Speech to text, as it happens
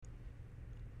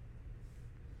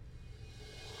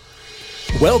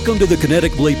Welcome to the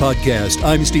Kinetic Belief Podcast.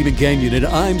 I'm Stephen Canyon, and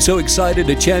I'm so excited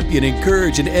to champion,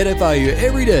 encourage, and edify you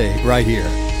every day right here.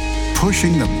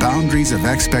 Pushing the boundaries of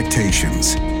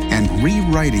expectations and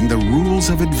rewriting the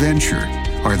rules of adventure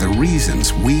are the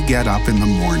reasons we get up in the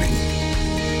morning.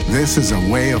 This is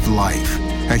a way of life,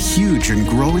 a huge and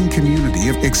growing community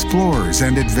of explorers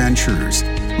and adventurers,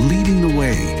 leading the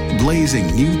way, blazing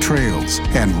new trails,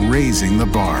 and raising the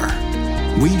bar.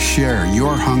 We share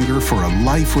your hunger for a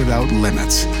life without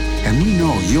limits, and we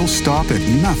know you'll stop at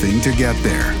nothing to get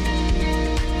there.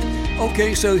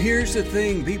 Okay, so here's the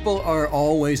thing. People are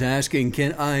always asking,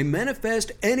 can I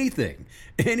manifest anything?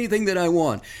 Anything that I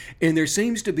want? And there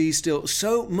seems to be still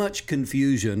so much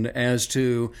confusion as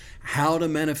to how to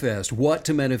manifest, what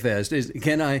to manifest.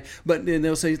 But then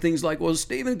they'll say things like, well,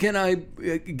 Stephen, can I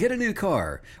get a new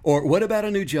car? Or what about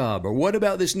a new job? Or what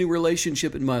about this new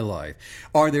relationship in my life?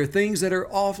 Are there things that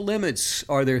are off limits?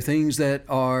 Are there things that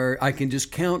I can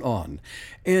just count on?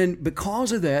 And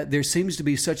because of that, there seems to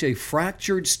be such a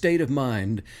fractured state of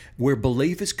mind where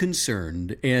belief is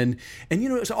concerned. And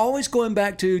it's always going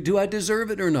back to, do I deserve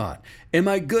it or not? Am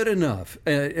I good enough?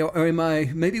 Or am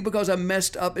I, maybe because I'm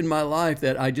messed up in my life,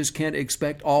 that I just can't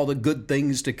expect all the good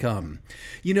things to come?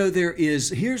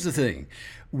 Here's the thing.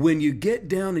 When you get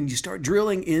down and you start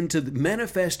drilling into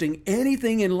manifesting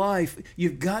anything in life,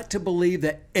 you've got to believe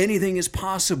that anything is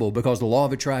possible, because the law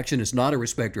of attraction is not a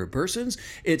respecter of persons.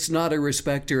 It's not a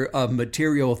respecter of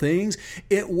material things.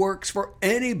 It works for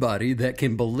anybody that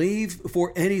can believe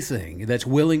for anything, that's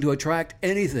willing to attract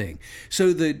anything.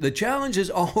 So the challenge is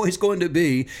always going to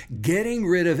be getting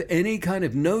rid of any kind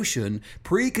of notion,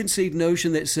 preconceived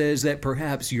notion that says that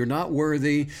perhaps you're not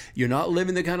worthy, you're not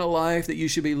living the kind of life that you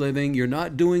should be living, you're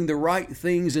not doing the right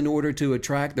things in order to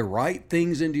attract the right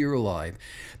things into your life.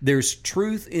 There's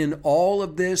truth in all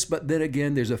of this, but then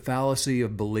again, there's a fallacy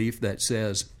of belief that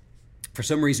says, for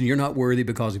some reason, you're not worthy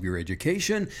because of your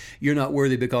education. You're not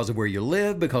worthy because of where you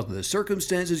live, because of the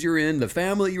circumstances you're in, the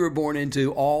family you were born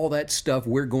into, all that stuff.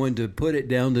 We're going to put it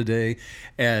down today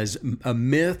as a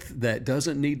myth that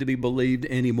doesn't need to be believed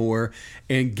anymore,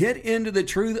 and get into the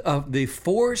truth of the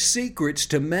 4 secrets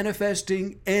to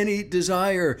manifesting any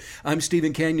desire. I'm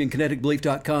Stephen Canyon,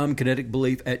 kineticbelief.com,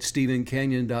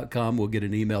 kineticbelief@stephencanyon.com. We'll get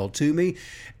an email to me.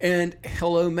 And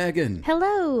hello, Megan.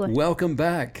 Hello. Welcome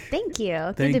back. Thank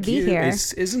you. Good to be here.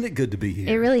 Isn't it good to be here?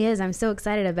 It really is. I'm so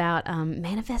excited about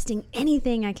manifesting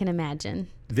anything I can imagine.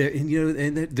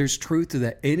 There's truth to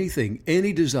that. Anything,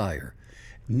 any desire.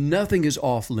 Nothing is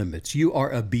off limits. You are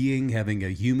a being having a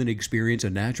human experience, a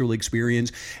natural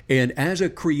experience. And as a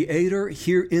creator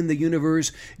here in the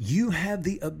universe, you have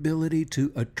the ability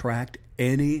to attract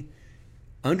any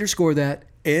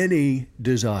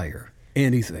desire,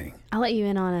 anything. I'll let you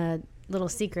in on a little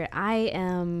secret. I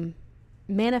am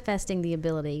manifesting the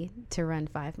ability to run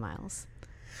 5 miles.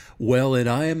 Well, and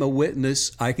I am a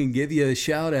witness. I can give you a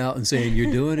shout out and saying,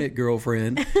 you're doing it,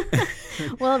 girlfriend.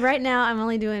 Well, right now I'm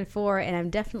only doing 4, and I'm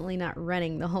definitely not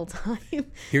running the whole time.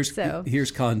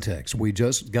 Here's context. We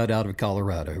just got out of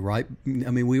Colorado, right?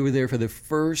 I mean, we were there for the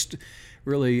first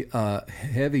really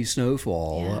heavy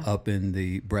snowfall up in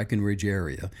the Breckenridge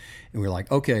area. And we're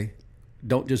like, okay,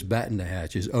 don't just batten the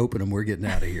hatches, open them, we're getting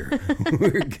out of here.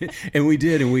 And we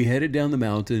did, and we headed down the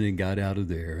mountain and got out of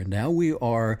there. And now we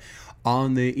are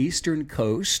on the eastern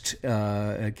coast,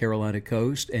 Carolina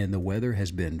coast, and the weather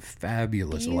has been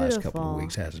fabulous. Beautiful. The last couple of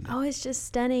weeks, hasn't it? Oh, it's just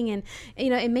stunning. And,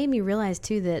 it made me realize,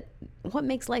 too, that what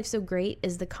makes life so great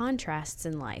is the contrasts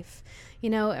in life.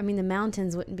 The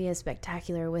mountains wouldn't be as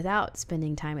spectacular without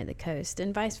spending time at the coast,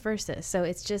 and vice versa. So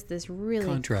it's just this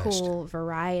really cool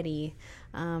variety.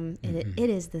 It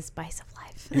is the spice of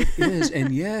life. It is.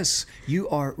 And yes, you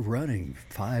are running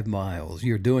 5 miles.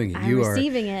 You're doing it. I'm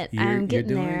receiving it. I'm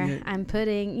getting there. I'm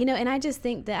putting, and I just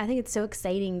think it's so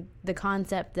exciting, the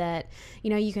concept that,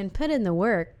 you can put in the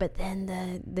work, but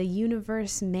then the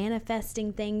universe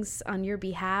manifesting things on your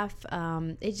behalf,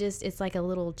 it's like a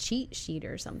little cheat sheet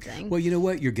or something. Well, you know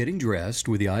what? You're getting dressed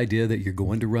with the idea that you're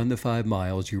going to run the 5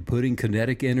 miles. You're putting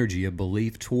kinetic energy of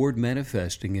belief toward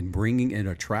manifesting and bringing and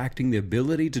attracting the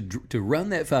ability to run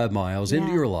that 5 miles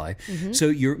into your life. Mm-hmm. So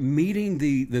you're meeting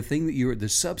the thing that the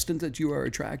substance that you are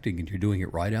attracting, and you're doing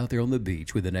it right out there on the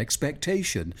beach with an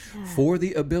expectation for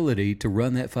the ability to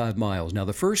run that 5 miles. Now,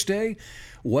 the first day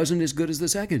wasn't as good as the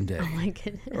second day. Oh my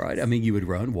goodness. Right? I mean, you would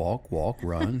run, walk,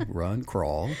 run,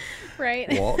 crawl. Right.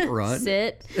 Walk, run.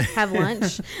 Sit, have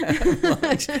lunch.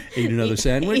 Eat another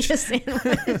sandwich. Eat a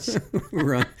sandwich.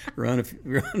 run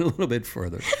a little bit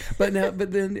further. But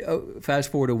then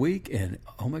fast forward a week, and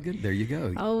oh my goodness, there you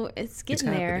go. Oh, it's getting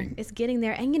there. It's getting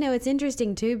there. And it's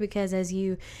interesting too, because as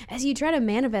you try to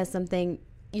manifest something,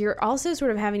 you're also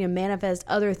sort of having to manifest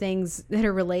other things that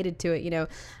are related to it.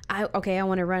 I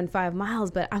want to run 5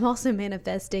 miles, but I'm also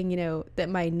manifesting, that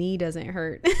my knee doesn't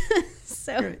hurt.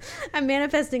 So right. I'm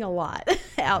manifesting a lot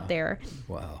out there.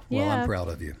 Wow. Well, yeah. I'm proud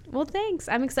of you. Well, thanks.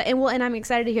 I'm excited. And I'm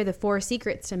excited to hear the 4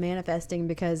 secrets to manifesting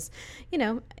because,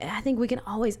 I think we can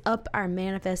always up our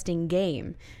manifesting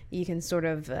game. You can sort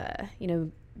of,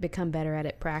 become better at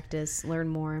it, practice, learn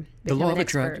more. The law of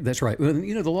attraction. That's right. Well,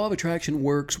 the law of attraction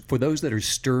works for those that are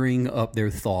stirring up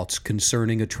their thoughts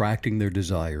concerning attracting their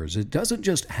desires. It doesn't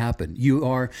just happen.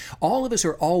 All of us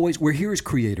are always, we're here as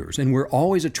creators, and we're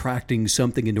always attracting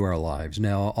something into our lives.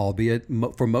 Now, albeit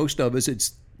for most of us,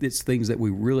 it's things that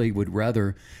we really would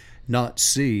rather not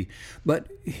see. But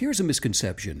here's a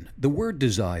misconception. The word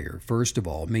desire, first of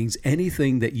all, means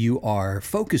anything that you are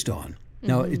focused on.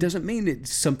 Now, it doesn't mean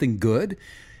it's something good.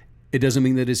 It doesn't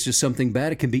mean that it's just something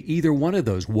bad. It can be either one of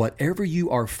those. Whatever you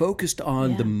are focused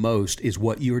on the most is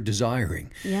what you're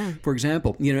desiring. Yeah. For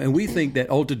example, and we think that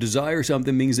to desire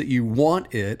something means that you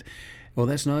want it. Well,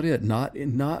 that's not it.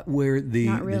 Not where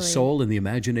the soul and the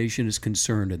imagination is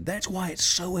concerned. And that's why it's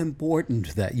so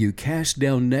important that you cast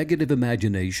down negative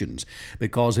imaginations,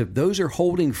 because if those are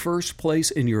holding first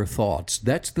place in your thoughts,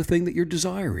 that's the thing that you're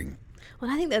desiring. Well,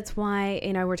 I think that's why,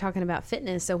 we're talking about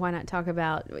fitness, so why not talk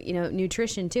about,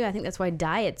 nutrition too? I think that's why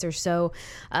diets are so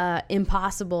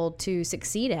impossible to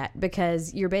succeed at,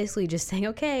 because you're basically just saying,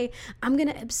 okay, I'm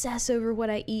going to obsess over what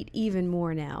I eat even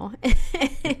more now.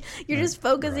 You're just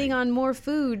focusing on more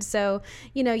food. So,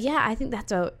 I think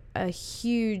that's a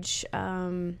huge...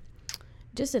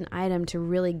 just an item to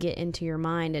really get into your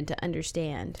mind and to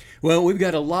understand. Well, we've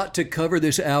got a lot to cover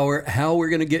this hour. How we're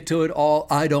going to get to it all,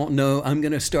 I don't know. I'm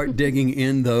going to start digging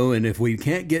in, though, and if we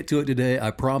can't get to it today,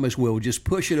 I promise we'll just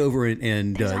push it over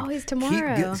and there's always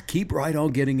tomorrow. Keep right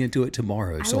on getting into it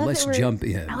tomorrow. So let's jump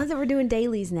in. I love that we're doing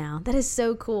dailies now. That is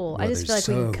so cool. Well, I just feel like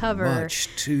we can cover so much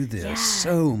to this,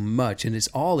 so much, and it's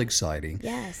all exciting.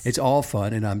 Yes. It's all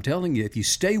fun, and I'm telling you, if you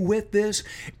stay with this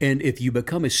and if you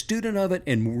become a student of it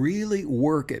and really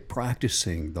work at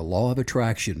practicing the law of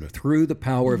attraction through the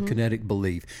power of kinetic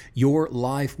belief, your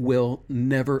life will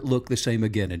never look the same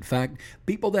again. In fact,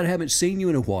 people that haven't seen you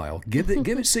in a while, give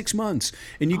it 6 months,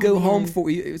 and you go home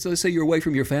so let's say you're away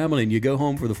from your family and you go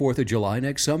home for the 4th of July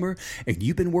next summer, and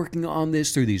you've been working on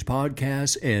this through these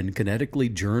podcasts and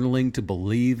kinetically journaling to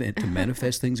believe and to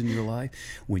manifest things in your life,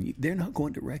 they're not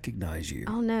going to recognize you.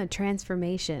 Oh no,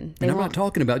 transformation. And I'm not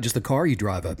talking about just the car you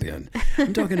drive up in.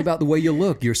 I'm talking about the way you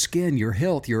look, your skin, your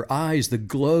health, your eyes, the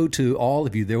glow to all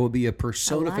of you. There will be a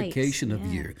personification of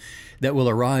you that will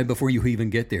arrive before you even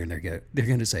get there. And they're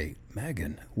going to say,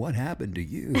 Megan, what happened to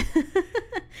you?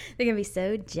 They're going to be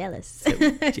so jealous.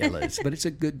 But it's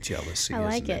a good jealousy. I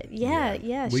like it.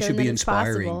 Yeah. We should be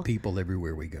inspiring people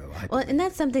everywhere we go. And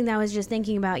that's something that I was just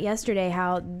thinking about yesterday,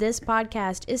 how this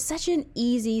podcast is such an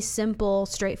easy, simple,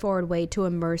 straightforward way to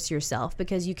immerse yourself,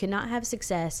 because you cannot have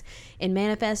success in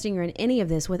manifesting or in any of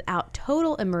this without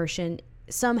total immersion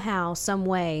somehow, some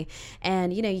way.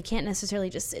 And you can't necessarily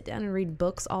just sit down and read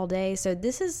books all day. So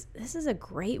this is a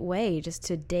great way just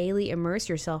to daily immerse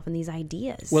yourself in these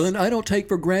ideas. Well, and I don't take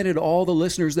for granted all the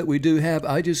listeners that we do have.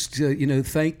 I just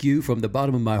thank you from the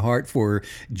bottom of my heart for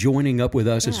joining up with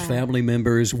us as family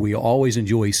members. We always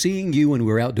enjoy seeing you when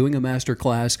we're out doing a master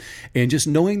class, and just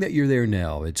knowing that you're there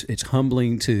now, it's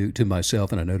humbling to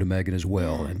myself, and I know to Megan as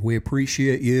well. And we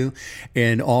appreciate you.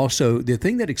 And also, the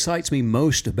thing that excites me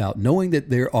most about knowing that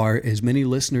there are as many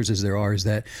listeners as there are is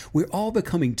that we're all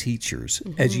becoming teachers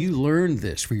as you learn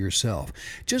this for yourself.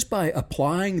 Just by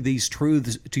applying these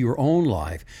truths to your own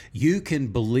life, you can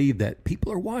believe that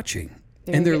people are watching.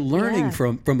 And they're learning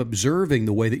from observing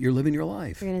the way that you're living your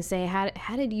life. You're going to say,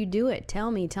 how did you do it?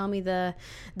 Tell me the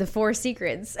 4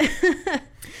 secrets.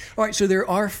 All right, so there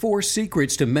are 4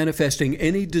 secrets to manifesting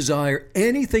any desire,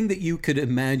 anything that you could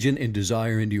imagine and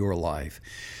desire into your life.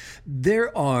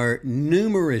 There are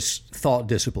numerous thought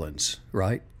disciplines,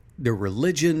 right? There are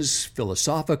religions,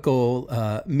 philosophical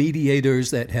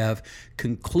mediators that have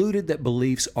concluded that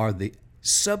beliefs are the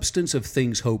substance of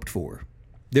things hoped for.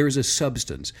 There is a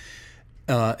substance.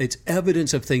 It's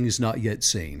evidence of things not yet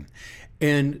seen.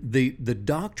 And the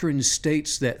doctrine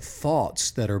states that thoughts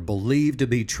that are believed to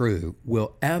be true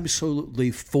will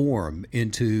absolutely form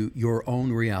into your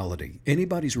own reality,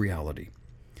 anybody's reality.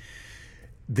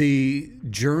 The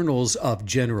journals of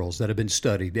generals that have been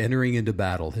studied entering into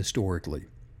battle historically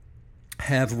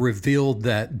have revealed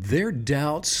that their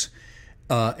doubts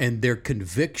and their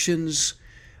convictions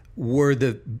were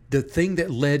the thing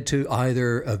that led to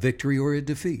either a victory or a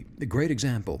defeat. A great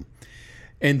example.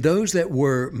 And those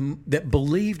that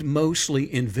believed mostly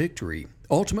in victory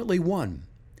ultimately won.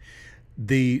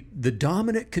 The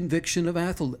dominant conviction of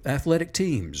athletic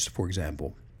teams, for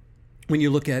example, when you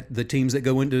look at the teams that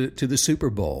go into the Super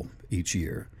Bowl each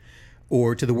year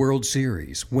or to the World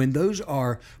Series, when those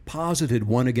are posited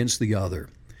one against the other,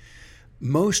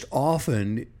 most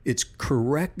often it's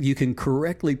correct. You can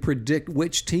correctly predict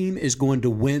which team is going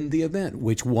to win the event,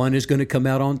 which one is going to come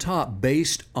out on top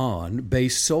based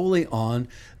solely on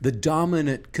the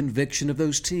dominant conviction of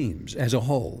those teams as a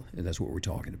whole. And that's what we're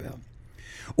talking about.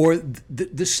 Or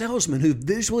the salesman who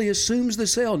visually assumes the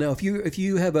sale. Now, if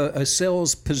you have a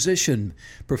sales position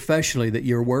professionally that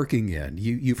you're working in,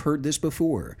 you've heard this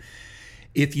before.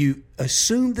 If you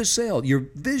assume the sale, you're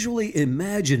visually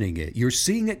imagining it. You're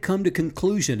seeing it come to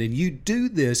conclusion, and you do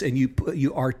this and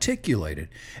you articulate it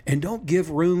and don't give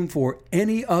room for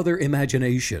any other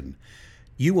imagination.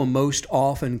 You will most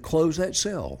often close that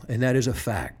sale, and that is a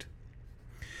fact.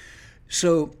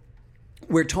 So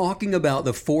we're talking about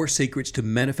the 4 secrets to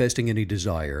manifesting any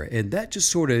desire, and that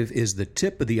just sort of is the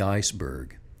tip of the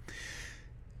iceberg.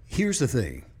 Here's the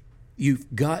thing.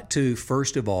 You've got to,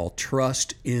 first of all,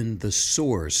 trust in the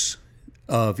source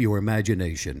of your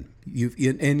imagination.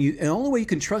 The only way you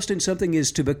can trust in something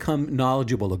is to become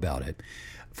knowledgeable about it.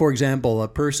 For example, a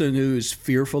person who's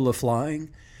fearful of flying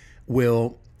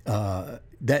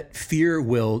that fear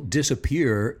will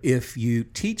disappear if you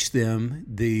teach them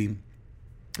the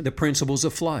principles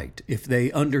of flight. If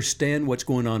they understand what's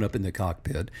going on up in the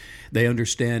cockpit, they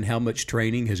understand how much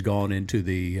training has gone into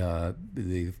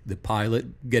the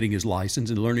pilot getting his license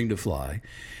and learning to fly.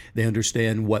 They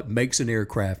understand what makes an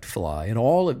aircraft fly, and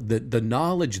all of the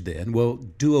knowledge then will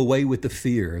do away with the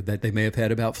fear that they may have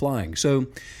had about flying. So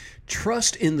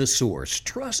trust in the source.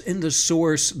 Trust in the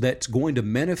source that's going to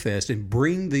manifest and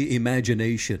bring the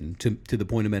imagination to the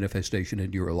point of manifestation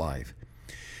in your life.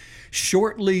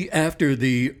 Shortly after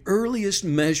the earliest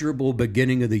measurable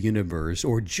beginning of the universe,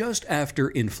 or just after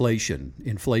inflation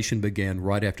began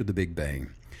right after the Big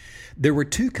Bang, there were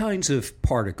 2 kinds of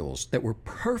particles that were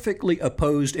perfectly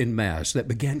opposed in mass that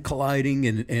began colliding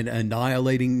and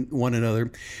annihilating one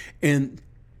another. And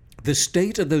the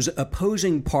state of those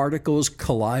opposing particles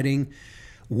colliding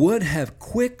would have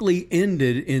quickly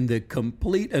ended in the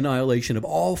complete annihilation of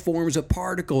all forms of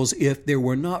particles if there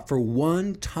were not for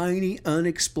one tiny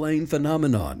unexplained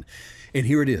phenomenon. And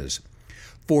here it is.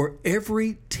 For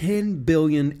every 10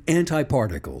 billion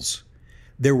antiparticles,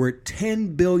 there were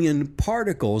 10 billion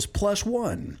particles plus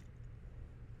 1.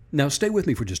 Now stay with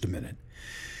me for just a minute.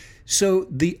 So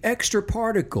the extra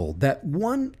particle, that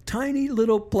one tiny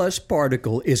little plus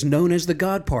particle, is known as the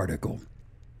God particle.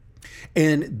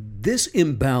 And this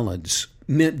imbalance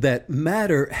meant that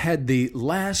matter had the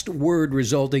last word,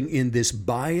 resulting in this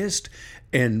biased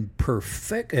and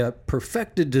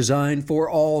perfected design for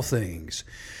all things.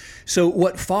 So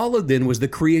what followed then was the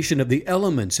creation of the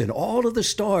elements and all of the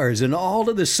stars and all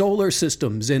of the solar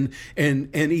systems and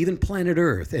even planet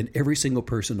Earth and every single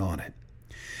person on it.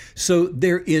 So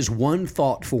there is one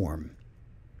thought form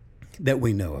that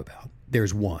we know about.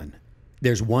 There's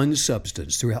one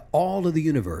substance throughout all of the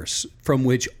universe from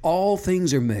which all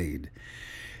things are made.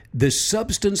 The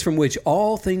substance from which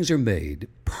all things are made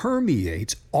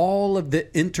permeates all of the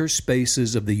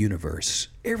interspaces of the universe.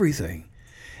 Everything.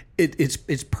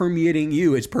 It's permeating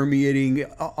you. It's permeating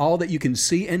all that you can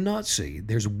see and not see.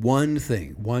 There's one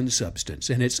thing, one substance,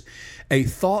 and it's a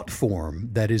thought form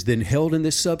that is then held in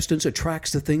this substance,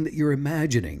 attracts the thing that you're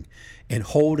imagining and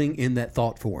holding in that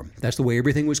thought form. That's the way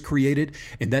everything was created,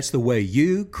 and that's the way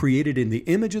you, created in the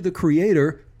image of the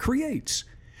Creator, creates.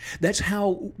 That's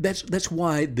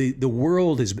why the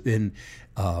world has been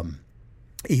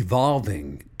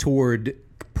evolving toward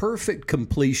perfect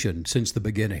completion since the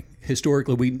beginning.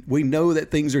 Historically, we know that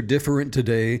things are different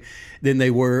today than they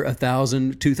were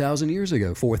 1,000, 2,000 years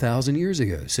ago, 4,000 years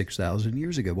ago, 6,000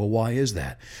 years ago. Well, why is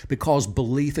that? Because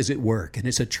belief is at work, and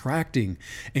it's attracting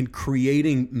and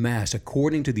creating mass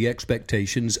according to the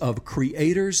expectations of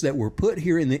creators that were put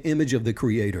here in the image of the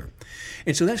Creator.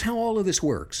 And so that's how all of this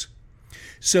works.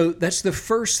 So that's the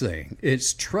first thing.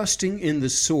 It's trusting in the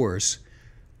source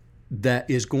that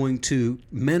is going to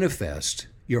manifest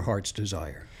your heart's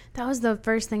desire. That was the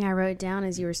first thing I wrote down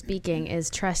as you were speaking, is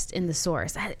trust in the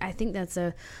source. I think that's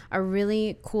a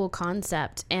really cool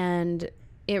concept, and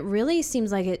it really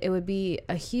seems like it would be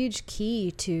a huge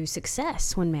key to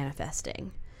success when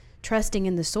manifesting. Trusting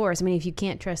in the source. I mean, if you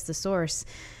can't trust the source,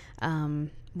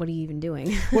 what are you even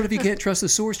doing? Well, if you can't trust the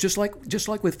source, just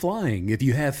like with flying, if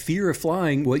you have fear of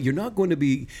flying, well, you're not going to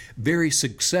be very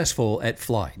successful at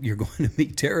flight. You're going to be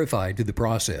terrified through the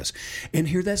process. And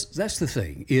here, that's the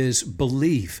thing, is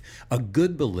belief. A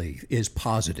good belief is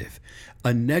positive.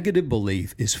 A negative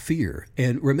belief is fear.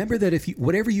 And remember that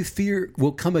whatever you fear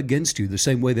will come against you, the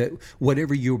same way that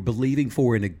whatever you're believing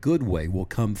for in a good way will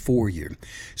come for you.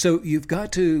 So you've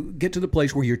got to get to the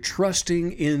place where you're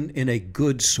trusting in a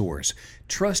good source,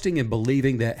 trusting and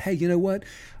believing that, hey, you know what?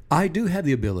 I do have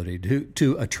the ability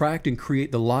to attract and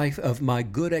create the life of my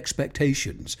good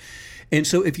expectations. And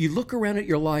so if you look around at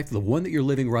your life, the one that you're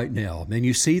living right now, and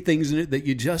you see things in it that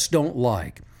you just don't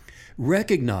like,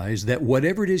 recognize that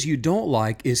whatever it is you don't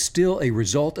like is still a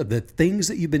result of the things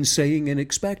that you've been saying and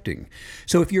expecting.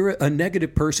 So if you're a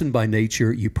negative person by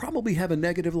nature, you probably have a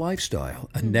negative lifestyle,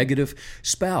 a negative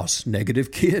spouse,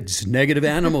 negative kids, negative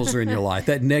animals are in your life,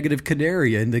 that negative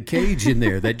canary in the cage in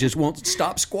there that just won't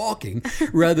stop squawking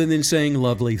rather than saying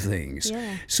lovely things.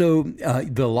 Yeah. So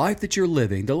the life that you're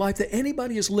living, the life that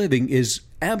anybody is living, is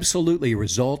absolutely a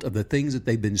result of the things that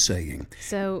they've been saying.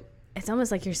 So it's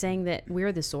almost like you're saying that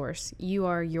we're the source. You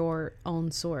are your own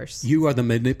source. You are the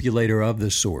manipulator of the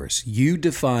source. You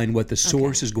define what the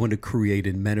source is going to create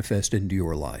and manifest into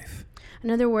your life.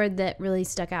 Another word that really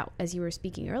stuck out as you were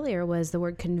speaking earlier was the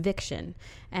word conviction.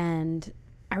 And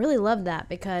I really love that,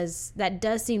 because that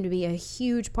does seem to be a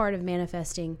huge part of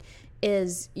manifesting,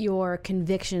 is your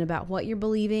conviction about what you're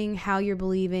believing, how you're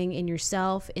believing in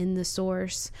yourself, in the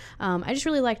source. I just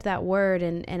really liked that word,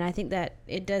 and I think that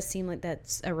it does seem like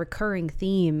that's a recurring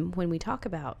theme when we talk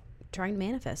about trying to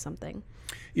manifest something.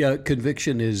 Yeah,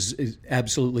 conviction is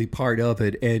absolutely part of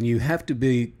it, and you have to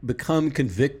become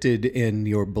convicted in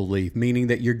your belief, meaning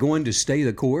that you're going to stay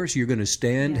the course, you're going to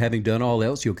stand, having done all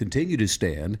else, you'll continue to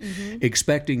stand,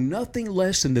 expecting nothing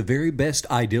less than the very best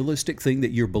idealistic thing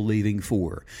that you're believing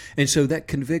for. And so that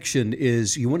conviction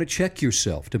is, you want to check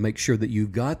yourself to make sure that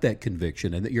you've got that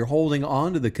conviction and that you're holding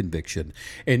on to the conviction,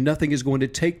 and nothing is going to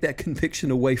take that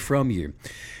conviction away from you.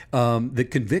 The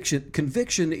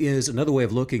conviction is another way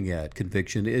of looking at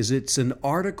conviction, is it's an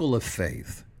article of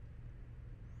faith.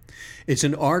 It's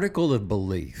an article of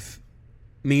belief,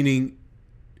 meaning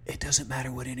it doesn't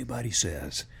matter what anybody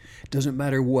says. It doesn't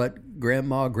matter what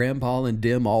grandma, grandpa, and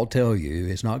Dim all tell you.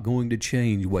 It's not going to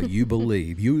change what you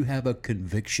believe. You have a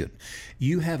conviction.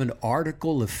 You have an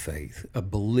article of faith, a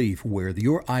belief where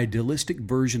your idealistic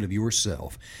version of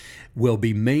yourself will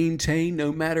be maintained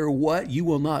no matter what. You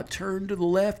will not turn to the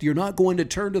left. You're not going to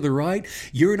turn to the right.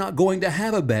 You're not going to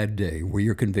have a bad day where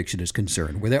your conviction is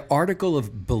concerned. Where that article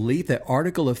of belief, that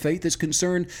article of faith is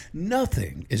concerned,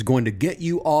 nothing is going to get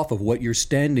you off of what you're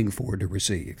standing for to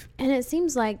receive. And it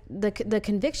seems like the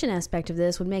conviction aspect of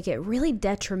this would make it really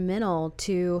detrimental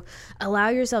to allow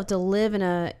yourself to live in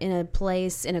a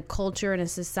place, in a culture, in a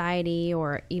society,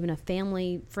 or even a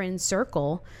family friend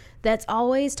circle that's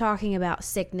always talking about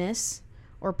sickness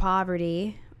or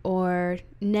poverty or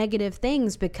negative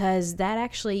things, because that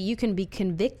actually, you can be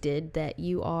convicted that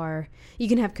you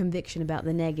can have conviction about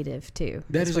the negative too.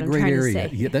 That is a great area.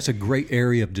 Yeah, that's a great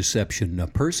area of deception. A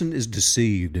person is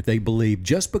deceived if they believe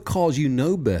just because you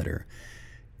know better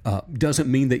doesn't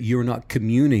mean that you're not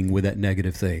communing with that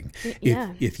negative thing.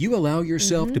 Yeah. If you allow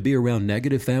yourself to be around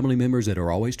negative family members that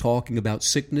are always talking about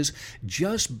sickness,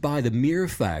 just by the mere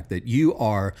fact that you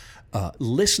are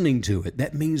listening to it,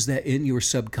 that means that in your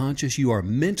subconscious you are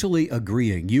mentally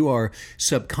agreeing. You are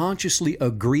subconsciously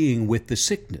agreeing with the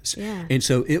sickness. Yeah. And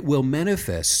so it will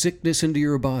manifest sickness into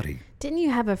your body. Didn't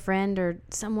you have a friend or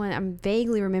someone, I'm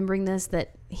vaguely remembering this,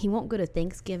 that he won't go to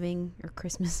Thanksgiving or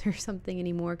Christmas or something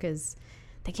anymore because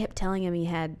they kept telling him he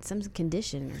had some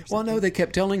condition or something? Well, no, they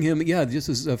kept telling him, this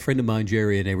is a friend of mine,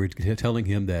 Jerry, and they were telling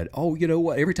him that, you know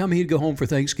what, every time he'd go home for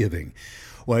Thanksgiving,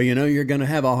 well, you're going to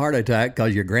have a heart attack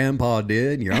because your grandpa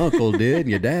did, and your uncle did, and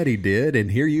your daddy did,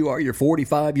 and here you are, you're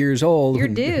 45 years old. You're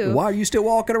due. Why are you still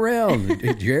walking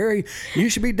around? Jerry, you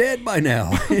should be dead by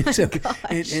now.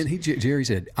 Jerry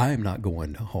said, I am not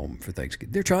going home for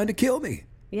Thanksgiving. They're trying to kill me.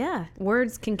 Yeah,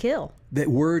 words can kill. That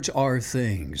words are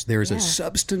things. There's a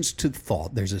substance to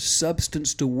thought. There's a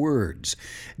substance to words.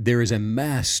 There is a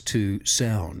mass to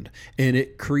sound, and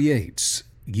it creates.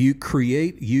 You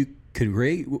create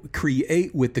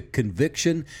with the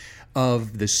conviction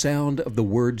of the sound of the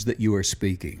words that you are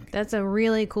speaking. That's a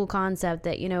really cool concept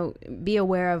that, be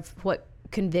aware of what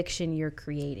conviction you're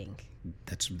creating.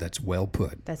 That's well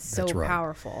put. That's so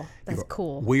powerful. That's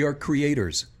cool. We are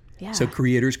creators. Yeah. So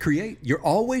creators create. You're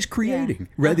always creating.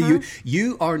 Yeah.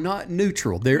 You are not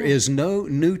neutral. There is no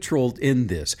neutral in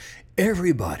this.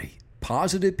 Everybody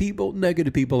positive people,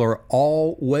 negative people are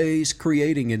always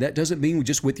creating. And that doesn't mean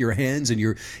just with your hands and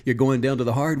you're going down to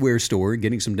the hardware store and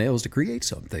getting some nails to create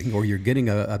something, or you're getting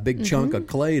a big chunk of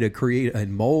clay to create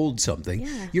and mold something.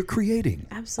 Yeah. You're creating.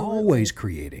 Absolutely. Always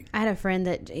creating. I had a friend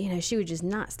that, she would just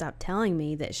not stop telling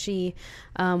me that she,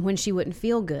 when she wouldn't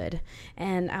feel good,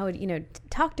 and I would,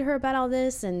 talk to her about all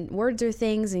this, and words are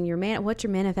things, and what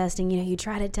you're manifesting, I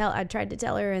tried to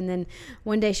tell her, and then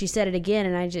one day she said it again,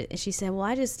 and she said, well,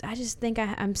 I just think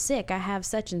I'm sick. I have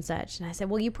such and such. And I said,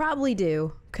 well, you probably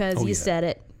do, because you said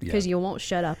it, because you won't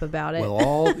shut up about it. Well,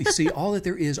 all that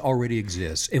there is already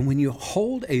exists. And when you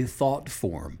hold a thought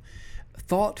form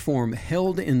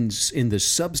held in the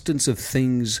substance of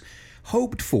things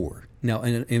hoped for. Now,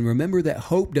 and remember that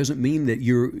hope doesn't mean that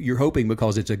you're hoping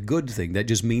because it's a good thing. That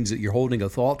just means that you're holding a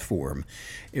thought form.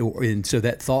 And so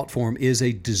that thought form is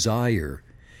a desire.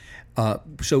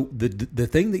 So the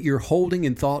thing that you're holding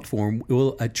in thought form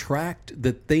will attract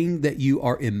the thing that you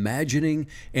are imagining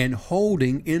and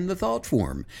holding in the thought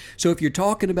form. So if you're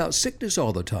talking about sickness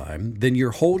all the time, then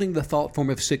you're holding the thought form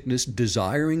of sickness,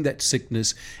 desiring that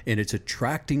sickness, and it's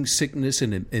attracting sickness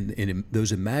and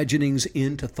those imaginings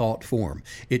into thought form.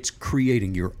 It's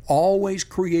creating. You're always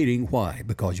creating. Why?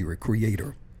 Because you're a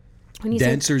creator.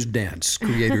 Dancers dance,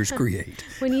 creators create.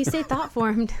 When you say thought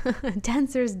formed,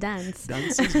 dancers dance.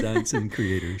 Dancers dance and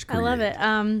creators create. I love it.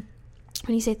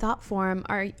 When you say thought form,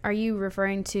 are you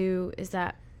referring to, is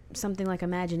that something like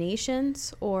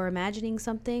imaginations or imagining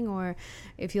something, or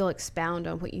if you'll expound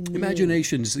on what you mean?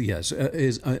 Imaginations, yes.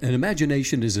 An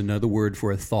imagination is another word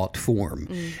for a thought form.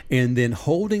 And then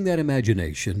holding that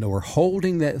imagination or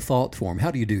holding that thought form,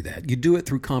 how do you do that? You do it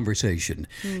through conversation.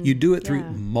 You do it through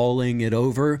mulling it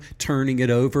over, turning it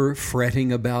over,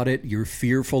 fretting about it. You're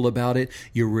fearful about it.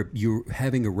 You're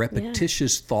having a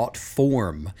repetitious thought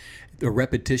form, a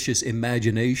repetitious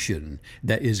imagination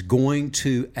that is going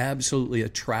to absolutely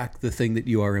attract the thing that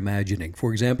you are imagining.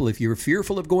 For example, if you're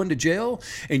fearful of going to jail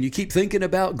and you keep thinking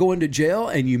about going to jail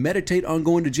and you meditate on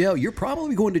going to jail, you're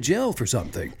probably going to jail for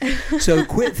something. So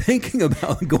quit thinking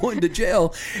about going to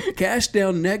jail. Cast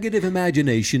down negative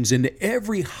imaginations into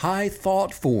every high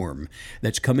thought form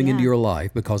that's coming into your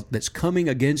life, because that's coming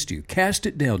against you. Cast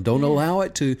it down. Don't allow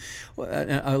it to.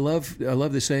 I love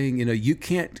the saying, you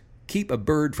can't keep a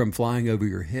bird from flying over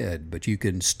your head, but you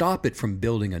can stop it from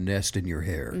building a nest in your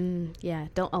hair.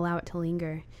 Don't allow it to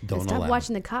linger. Stop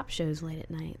watching the cop shows late at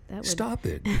night. Stop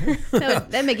it.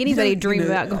 That'd make anybody dream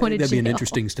about going to jail. That'd be an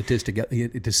interesting statistic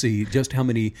to see just how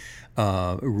many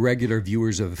regular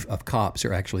viewers of cops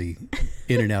are actually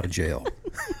in and out of jail.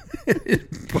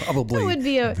 Probably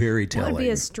very telling. That would be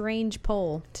a strange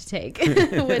poll to take,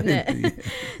 wouldn't it?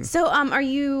 So,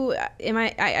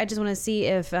 I just want to see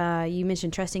if you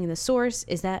mentioned trusting in the source.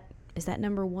 Is that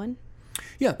number one?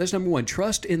 Yeah, that's number one.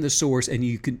 Trust in the source, and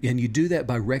you do that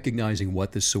by recognizing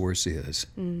what the source is,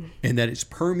 and that it's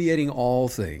permeating all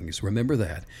things. Remember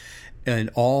that.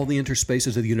 And all the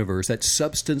interspaces of the universe, that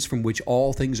substance from which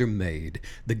all things are made,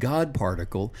 the God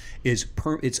particle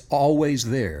it's always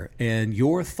there. And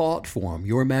your thought form,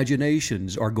 your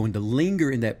imaginations are going to linger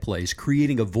in that place,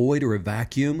 creating a void or a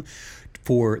vacuum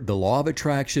for the law of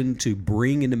attraction to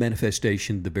bring into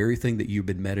manifestation the very thing that you've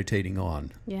been meditating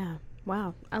on. Yeah.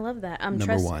 Wow. I love that.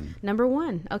 Number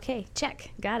one. Okay. Check.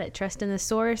 Got it. Trust in the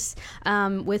source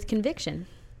with conviction.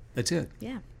 That's it.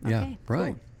 Yeah. Okay. Yeah.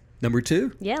 Right. Cool. Number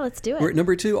two? Yeah, let's do it. We're at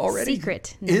number two already?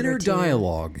 Secret. Inner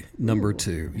dialogue, number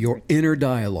two. Your inner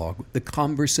dialogue, the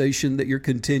conversation that you're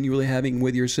continually having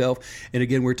with yourself. And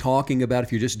again, we're talking about,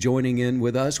 if you're just joining in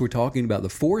with us, we're talking about the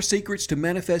 4 secrets to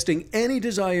manifesting any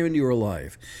desire into your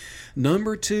life.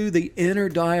 Number two, the inner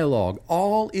dialogue.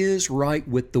 All is right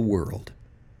with the world.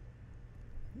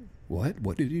 What?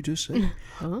 What did you just say?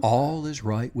 All is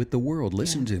right with the world.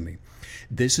 Listen to me.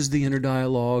 This is the inner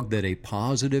dialogue that a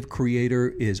positive creator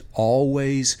is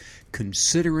always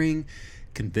considering,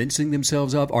 convincing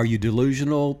themselves of. Are you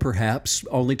delusional? Perhaps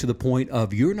only to the point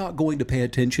of you're not going to pay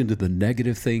attention to the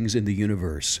negative things in the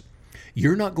universe.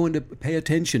 You're not going to pay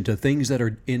attention to things that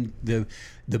are in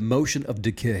the motion of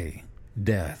decay,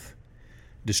 death,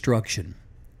 destruction,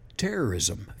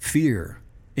 terrorism, fear,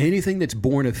 anything that's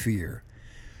born of fear.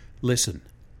 Listen,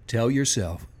 tell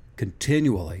yourself,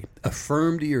 continually,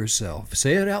 affirm to yourself,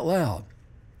 say it out loud,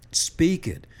 speak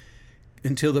it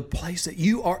until the place that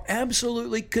you are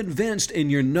absolutely convinced in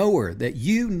your knower that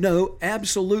you know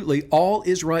absolutely all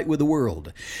is right with the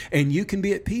world. And you can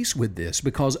be at peace with this,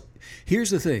 because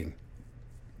here's the thing.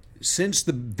 Since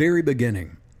the very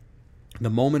beginning,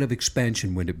 the moment of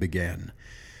expansion when it began,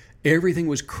 everything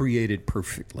was created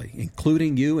perfectly,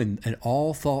 including you and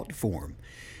all thought form.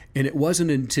 And it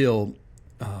wasn't until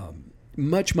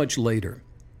much, much later,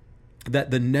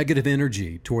 that the negative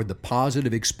energy toward the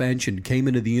positive expansion came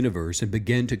into the universe and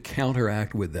began to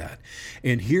counteract with that.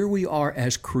 And here we are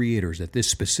as creators at this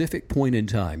specific point in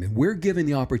time, and we're given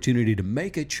the opportunity to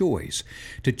make a choice,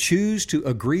 to choose to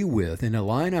agree with and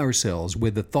align ourselves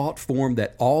with the thought form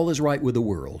that all is right with the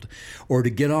world, or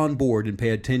to get on board and pay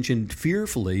attention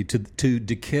fearfully to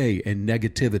decay and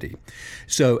negativity.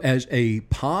 So as a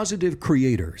positive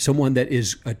creator, someone that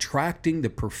is attracting the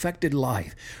perfected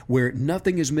life where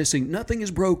nothing is missing, nothing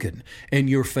is broken, and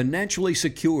you're financially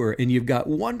secure, and you've got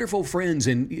wonderful friends,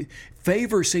 and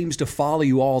favor seems to follow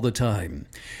you all the time,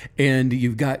 and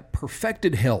you've got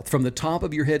perfected health from the top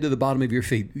of your head to the bottom of your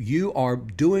feet. You are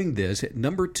doing this at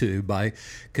number 2 by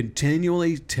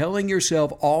continually telling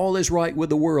yourself all is right with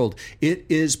the world. It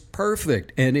is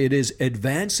perfect, and it is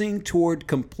advancing toward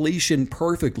completion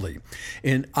perfectly.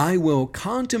 And I will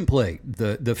contemplate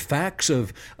the facts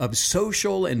of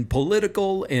social and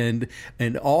political and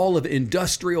all of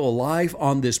industrial life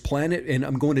on this planet, and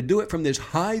I'm going to do it from this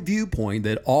high viewpoint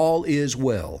that all is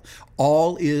well.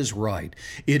 All is right.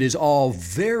 It is all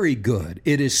very good.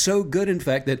 It is so good, in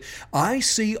fact, that I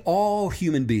see all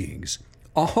human beings,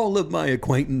 all of my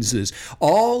acquaintances,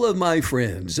 all of my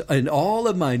friends, and all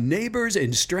of my neighbors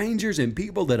and strangers and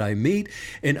people that I meet,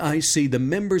 and I see the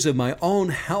members of my own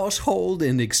household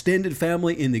and extended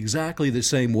family in exactly the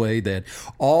same way, that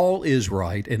all is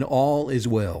right and all is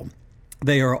well.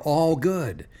 They are all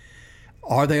good.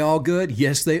 Are they all good?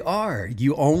 Yes, they are.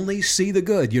 You only see the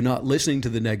good. You're not listening to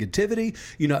the negativity.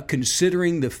 You're not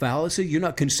considering the fallacy. You're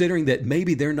not considering that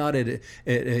maybe they're not at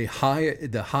the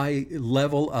high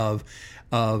level of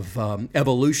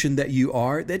evolution that you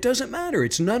are. That doesn't matter.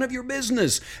 It's none of your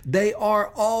business. They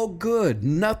are all good.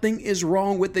 Nothing is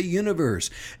wrong with the universe.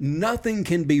 Nothing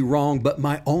can be wrong but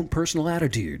my own personal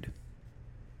attitude.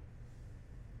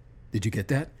 Did you get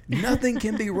that? Nothing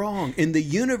can be wrong in the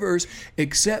universe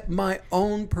except my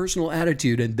own personal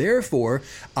attitude. And therefore,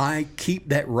 I keep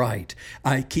that right.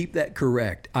 I keep that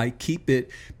correct. I keep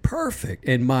it perfect.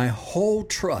 And my whole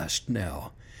trust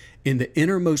now in the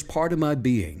innermost part of my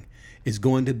being is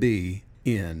going to be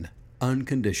in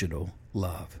unconditional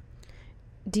love.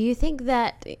 Do you think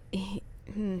that...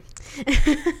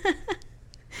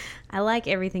 I like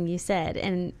everything you said.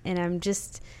 And I'm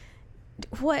just...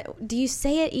 What do you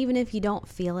say it even if you don't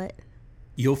feel it?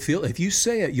 You'll feel, if you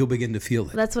say it, you'll begin to feel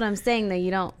it. That's what I'm saying, though. You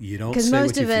don't because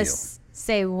most of us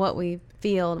say what we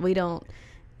feel. We don't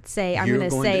say, I'm going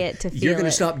to say it to feel it. You're going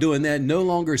to stop doing that. No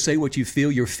longer say what you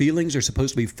feel. Your feelings are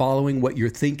supposed to be following what you're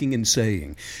thinking and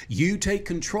saying. You take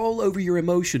control over your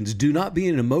emotions. Do not be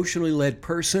an emotionally led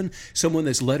person, someone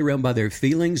that's led around by their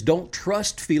feelings. Don't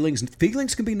trust feelings.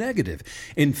 Feelings can be negative.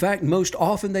 In fact, most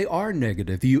often they are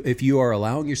negative if you are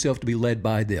allowing yourself to be led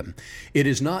by them. It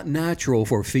is not natural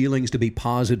for feelings to be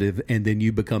positive and then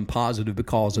you become positive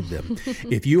because of them.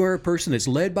 If you are a person that's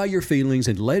led by your feelings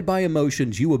and led by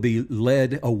emotions, you will be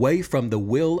led away from the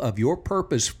will of your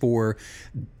purpose for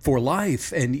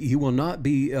life, and you will not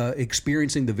be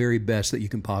experiencing the very best that you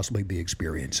can possibly be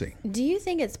experiencing. Do you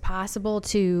think it's possible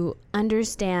to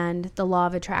understand the law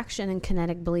of attraction and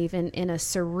kinetic belief in a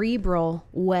cerebral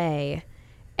way?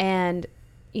 And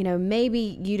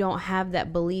maybe you don't have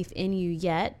that belief in you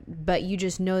yet, but you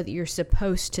just know that you're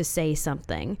supposed to say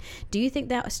something. Do you think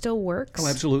that still works? Oh,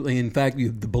 absolutely. In fact,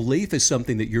 the belief is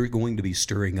something that you're going to be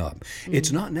stirring up. Mm-hmm.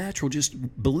 It's not natural.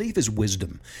 Just belief is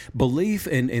wisdom. Belief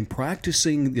and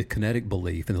practicing the kinetic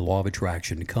belief and the law of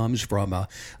attraction comes from a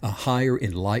higher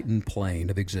enlightened plane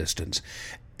of existence.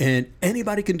 And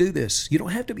anybody can do this. You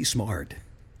don't have to be smart.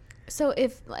 So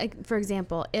if, like, for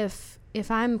example, if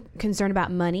I'm concerned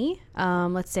about money,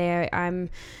 let's say I'm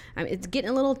it's getting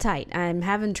a little tight. I'm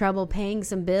having trouble paying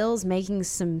some bills, making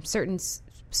some certain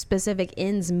specific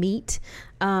ends meet.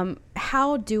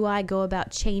 How do I go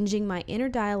about changing my inner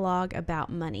dialogue about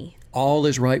money? All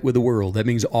is right with the world. That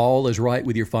means all is right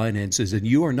with your finances. And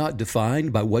you are not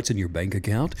defined by what's in your bank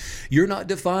account. You're not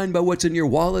defined by what's in your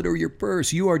wallet or your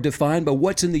purse. You are defined by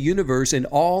what's in the universe, and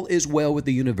all is well with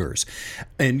the universe.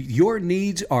 And your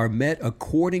needs are met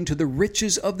according to the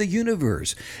riches of the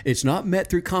universe. It's not met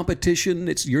through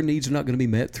competition. Your needs are not going to be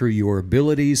met through your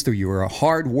abilities, through your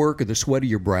hard work or the sweat of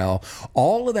your brow.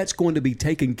 All of that's going to be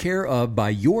taken care of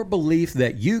by your belief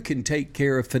that you can take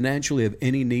care of financially of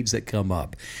any needs that come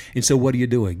up. And so what are you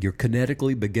doing? You're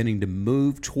kinetically beginning to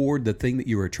move toward the thing that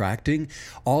you're attracting.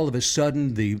 All of a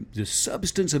sudden, the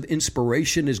substance of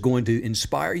inspiration is going to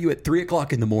inspire you at 3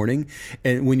 o'clock in the morning.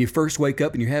 And when you first wake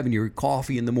up and you're having your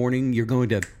coffee in the morning, you're going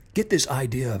to get this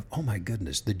idea of, oh my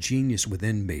goodness, the genius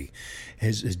within me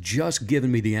has just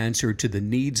given me the answer to the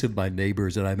needs of my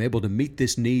neighbors, and I'm able to meet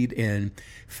this need, and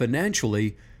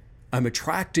financially I'm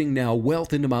attracting now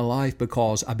wealth into my life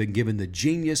because I've been given the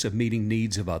genius of meeting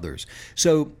needs of others.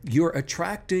 So you're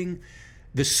attracting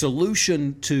the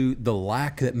solution to the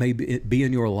lack that may be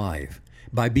in your life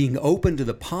by being open to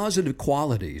the positive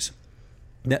qualities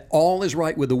that all is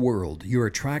right with the world. You're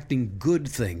attracting good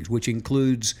things, which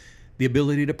includes the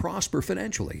ability to prosper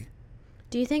financially.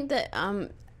 Do you think that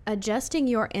adjusting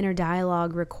your inner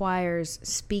dialogue requires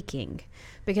speaking?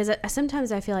 Because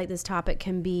sometimes I feel like this topic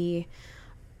can be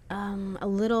a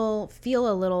little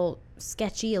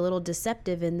sketchy, a little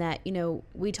deceptive in that,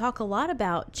 we talk a lot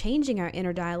about changing our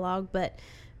inner dialogue,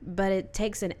 but it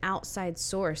takes an outside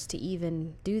source to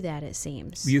even do that, it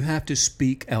seems. You have to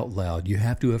speak out loud. You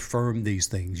have to affirm these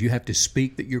things. You have to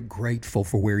speak that you're grateful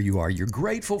for where you are. You're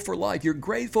grateful for life. You're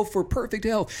grateful for perfect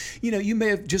health. You may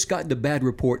have just gotten a bad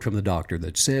report from the doctor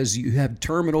that says you have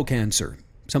terminal cancer,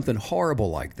 something horrible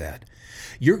like that.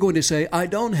 You're going to say, I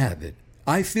don't have it.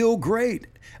 I feel great.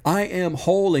 I am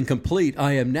whole and complete.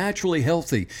 I am naturally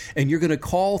healthy. And you're going to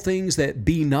call things that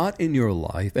be not in your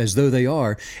life as though they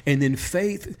are. And then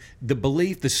faith, the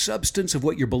belief, the substance of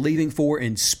what you're believing for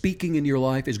and speaking in your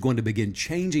life is going to begin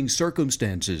changing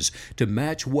circumstances to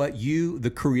match what you,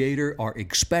 the Creator, are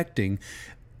expecting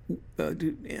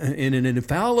in an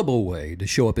infallible way to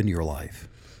show up in your life.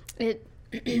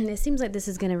 It seems like this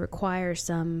is going to require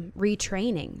some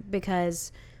retraining,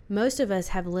 because most of us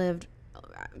have lived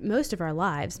most of our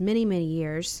lives, many, many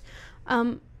years,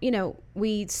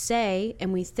 we say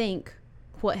and we think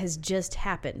what has just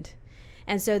happened.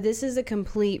 And so this is a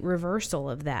complete reversal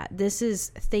of that. This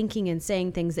is thinking and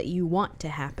saying things that you want to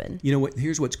happen. You know what?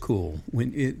 Here's what's cool.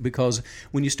 Because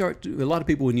when you start, a lot of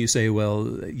people, when you say,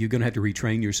 well, you're going to have to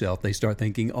retrain yourself, they start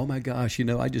thinking, oh my gosh,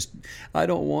 I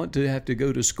don't want to have to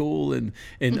go to school and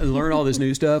learn all this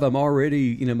new stuff. I'm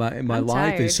already, my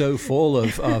life is so full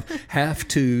of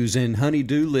have-tos and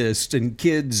honey-do lists and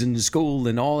kids and school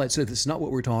and all that stuff. That's not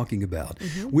what we're talking about.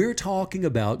 Mm-hmm. We're talking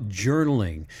about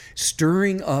journaling,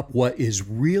 stirring up what is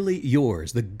really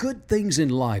yours, the good things in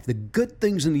life, the good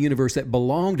things in the universe that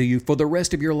belong to you for the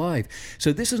rest of your life.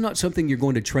 So this is not something you're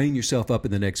going to train yourself up in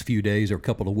the next few days or a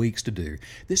couple of weeks to do.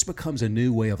 This becomes a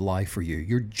new way of life for you.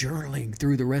 You're journaling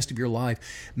through the rest of your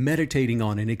life, meditating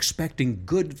on and expecting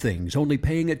good things, only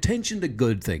paying attention to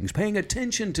good things, paying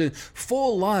attention to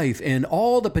full life and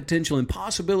all the potential and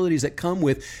possibilities that come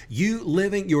with you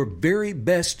living your very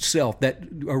best self, that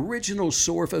original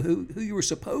source of who you were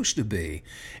supposed to be,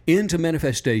 into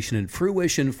manifestation and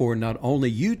fruition for not only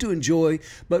you to enjoy,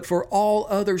 but for all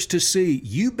others to see.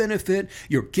 You benefit,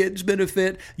 your kids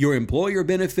benefit, your employer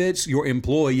benefits, your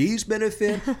employees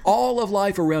benefit. All of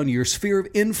life around your sphere of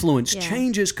influence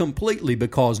changes completely,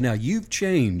 because now you've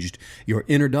changed your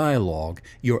inner dialogue,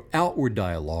 your outward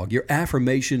dialogue, your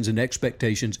affirmations and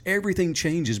expectations. Everything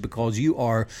changes because you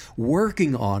are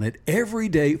working on it every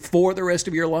day for the rest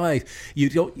of your life.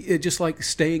 It's just like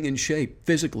staying in shape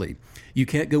physically. You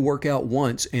can't go work out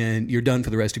once and you're done for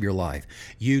the rest of your life.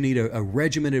 You need a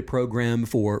regimented program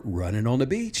for running on the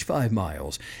beach 5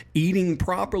 miles, eating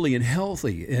properly and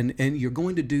healthy. And you're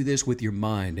going to do this with your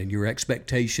mind and your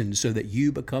expectations so that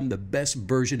you become the best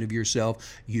version of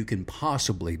yourself you can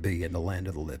possibly be in the land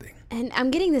of the living. And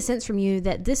I'm getting the sense from you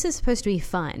that this is supposed to be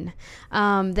fun.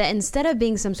 That instead of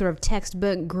being some sort of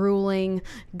textbook, grueling,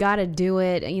 gotta do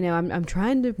it, I'm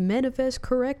trying to manifest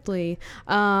correctly.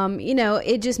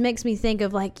 It just makes me think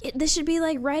of this should be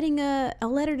like writing a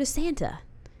letter to Santa.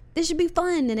 This should be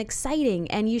fun and exciting,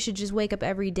 and you should just wake up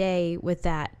every day with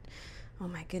that. Oh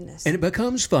my goodness. And it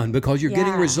becomes fun because you're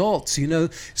getting results.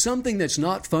 Something that's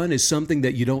not fun is something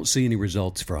that you don't see any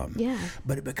results from. Yeah.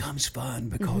 But it becomes fun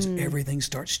because everything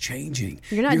starts changing.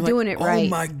 You're not doing it right. Oh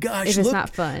my gosh. If it's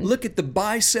not fun. Look at the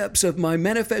biceps of my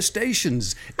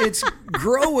manifestations. It's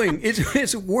growing.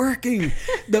 It's working.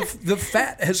 The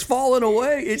fat has fallen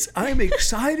away. I'm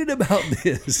excited about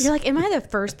this. You're like, am I the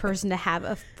first person to have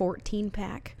a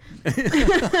 14-pack?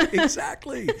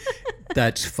 Exactly.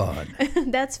 That's fun.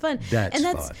 That's fun.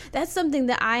 That's something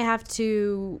that I have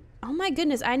to, oh my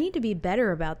goodness, I need to be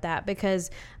better about that,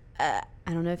 because I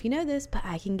don't know if you know this, but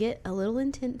I can get a little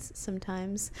intense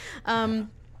sometimes.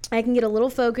 I can get a little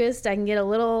focused. I can get a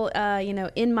little,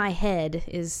 in my head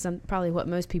is probably what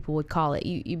most people would call it.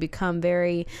 You become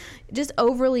very just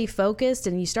overly focused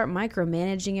and you start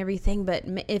micromanaging everything. But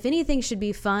if anything should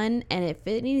be fun and if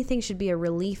anything should be a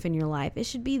relief in your life, it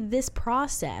should be this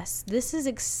process. This is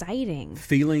exciting.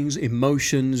 Feelings,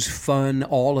 emotions, fun,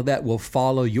 all of that will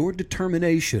follow your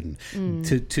determination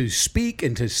to speak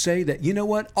and to say that, you know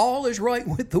what, all is right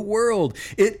with the world.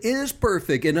 It is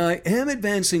perfect and I am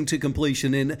advancing to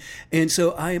completion. And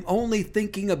so I am only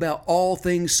thinking about all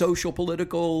things social,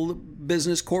 political,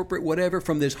 business, corporate, whatever,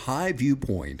 from this high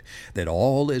viewpoint that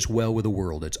all is well with the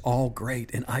world. It's all great.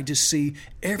 And I just see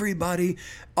everybody,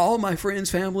 all my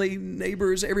friends, family,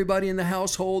 neighbors, everybody in the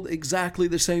household exactly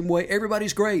the same way.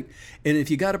 Everybody's great. And if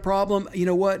you got a problem, you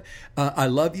know what? I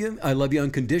love you. I love you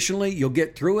unconditionally. You'll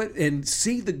get through it and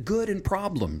see the good in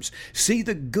problems. See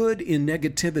the good in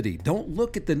negativity. Don't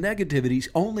look at the negativities.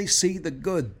 Only see the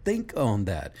good. Think on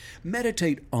that.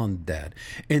 Meditate on that.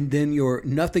 And then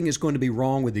nothing is going to be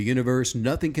wrong with the universe.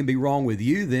 Nothing can be wrong with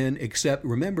you then, except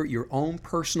remember your own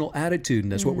personal attitude.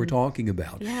 And that's what we're talking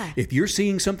about. Yeah. If you're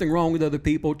seeing something wrong with other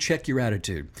people, check your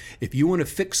attitude. If you want to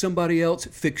fix somebody else,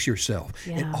 fix yourself.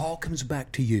 Yeah. It all comes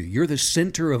back to you. You're the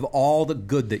center of all the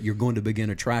good that you're going to begin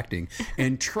attracting.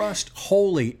 And trust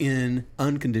wholly in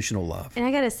unconditional love. And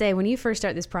I got to say, when you first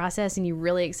start this process and you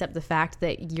really accept the fact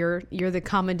that you're the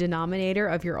common denominator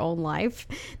of your own life,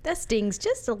 that stings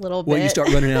just a little bit. Well, you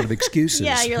start running out of excuses.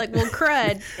 Yeah, you're like, well,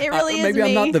 crud. It really is maybe me.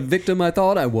 I'm not the victim I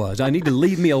thought I was. I need to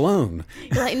leave me alone.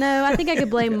 You're like, no, I think I could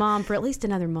blame Mom for at least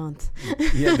another month.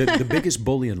 Yeah, the biggest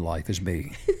bully in life is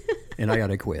me. And I got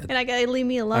to quit. And I got to leave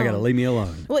me alone. I got to leave me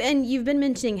alone. Well, and you've been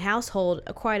mentioning household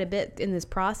quite a bit in this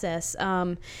process.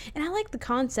 And I like the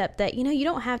concept that, you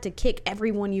don't have to kick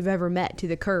everyone you've ever met to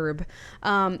the curb.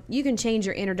 You can change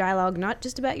your inner dialogue, not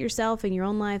just about yourself and your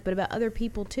own life, but about other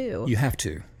people too. You have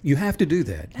to. You have to do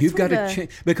that. You've got to change,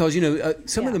 because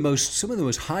some of the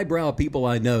most highbrow people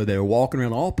I know that are walking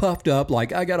around all puffed up,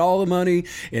 like I got all the money,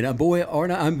 and and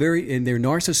they're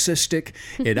narcissistic,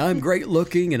 and I'm great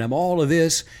looking, and I'm all of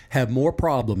this, have more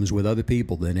problems with other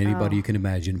people than anybody you can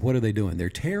imagine. What are they doing? They're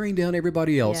tearing down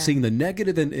everybody else, seeing the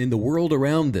negative in the world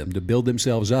around them to build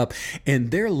themselves up, and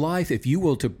their life. If you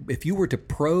were to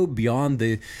probe beyond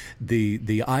the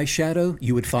eyeshadow,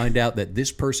 you would find out that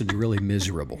this person is really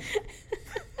miserable.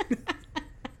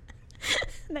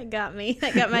 That got me.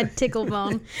 That got my tickle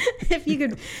bone. If you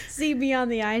could see beyond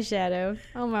the eyeshadow.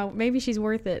 Oh my, maybe she's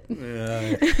worth it.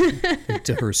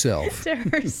 To herself. To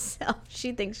herself.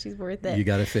 She thinks she's worth it. You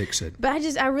got to fix it. But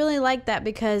I really like that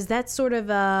because that's sort of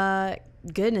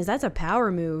goodness, that's a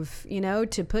power move,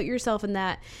 to put yourself in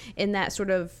that sort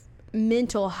of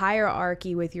mental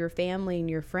hierarchy with your family and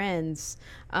your friends.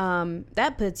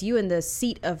 That puts you in the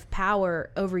seat of power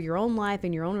over your own life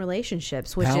and your own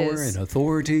relationships, which power and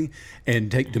authority,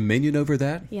 and take dominion over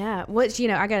that. Yeah, which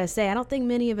I gotta say, I don't think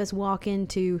many of us walk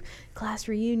into class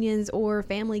reunions or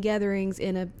family gatherings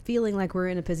in a feeling like we're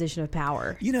in a position of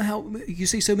power. You know how you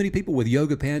see so many people with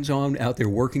yoga pants on out there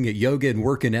working at yoga and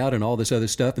working out and all this other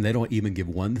stuff, and they don't even give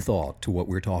one thought to what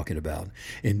we're talking about.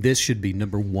 And this should be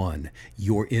number one: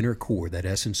 your inner core, that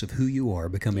essence of who you are,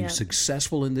 becoming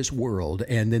successful in this world.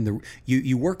 And then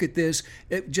you work at this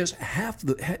just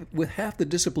with half the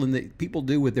discipline that people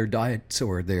do with their diets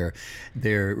or their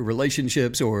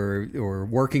relationships or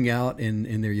working out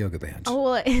in their yoga pants. Oh,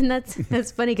 well, and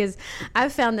that's funny because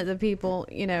I've found that the people,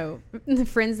 the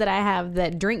friends that I have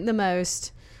that drink the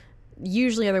most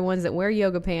usually are the ones that wear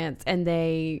yoga pants, and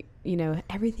they,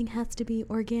 everything has to be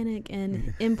organic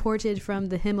and imported from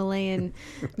the Himalayan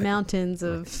mountains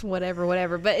of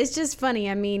whatever. But it's just funny.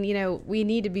 I mean, we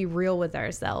need to be real with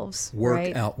ourselves.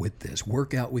 Work out with this.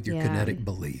 Work out with your kinetic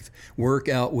belief. Work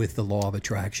out with the law of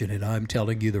attraction. And I'm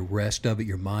telling you, the rest of it,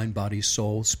 your mind, body,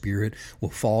 soul, spirit, will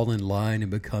fall in line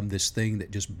and become this thing that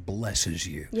just blesses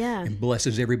you. Yeah. And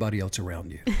blesses everybody else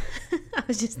around you. I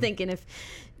was just thinking, if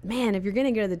you're going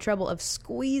to go to the trouble of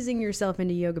squeezing yourself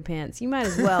into yoga pants, you might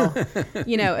as well,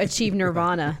 achieve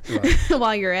nirvana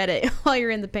while you're at it, while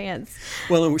you're in the pants.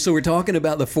 Well, so we're talking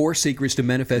about the 4 secrets to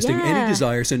manifesting any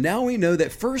desire. So now we know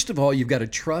that, first of all, you've got to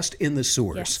trust in the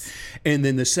source. Yes. And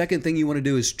then the second thing you want to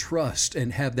do is trust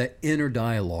and have that inner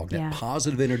dialogue, that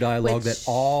positive inner dialogue, that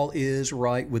all is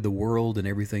right with the world and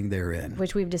everything therein.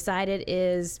 Which we've decided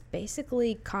is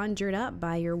basically conjured up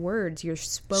by your words, your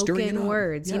spoken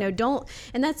words. Yeah.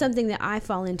 And that's something that I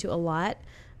fall into a lot.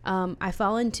 I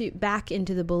fall back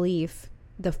into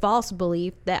the false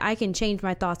belief that I can change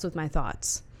my thoughts with my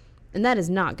thoughts. And that is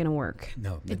not going to work.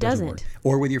 No, it doesn't. Work.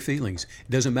 Or with your feelings.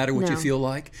 It doesn't matter what you No. feel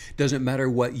like. Doesn't matter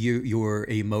what your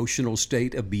emotional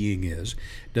state of being is.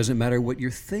 Doesn't matter what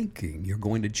you're thinking. You're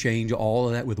going to change all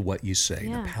of that with what you say.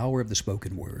 Yeah. The power of the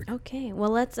spoken word. Okay.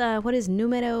 Well, let's, what is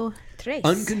número 3?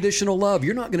 Unconditional love.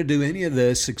 You're not going to do any of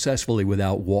this successfully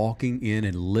without walking in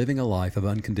and living a life of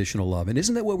unconditional love. And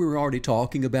isn't that what we were already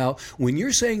talking about? When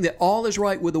you're saying that all is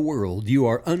right with the world, you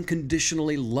are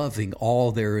unconditionally loving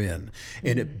all therein.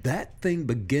 And if that thing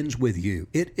begins with you,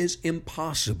 it is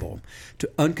impossible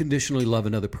to unconditionally love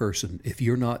another person if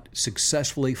you're not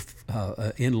successfully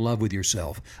in love with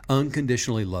yourself,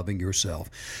 unconditionally loving yourself.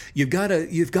 You've got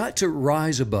to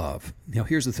rise above. Now,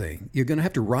 here's the thing. You're going to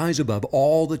have to rise above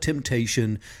all the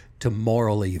temptation to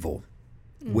moral evil,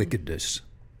 wickedness.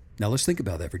 Now, let's think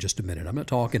about that for just a minute. I'm not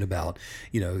talking about,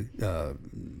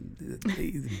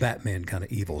 Batman kind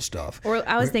of evil stuff. Or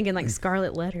I was thinking like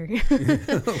Scarlet Letter.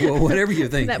 Well, whatever you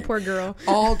think. That poor girl.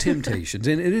 All temptations.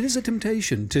 And it is a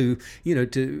temptation to you're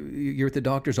at the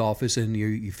doctor's office and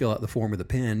you fill out the form with a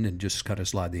pen and just kind of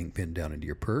slide the ink pen down into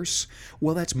your purse.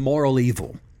 Well, that's moral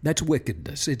evil. That's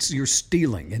wickedness. You're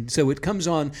stealing. And so it comes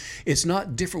on, it's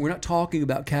not different. We're not talking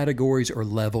about categories or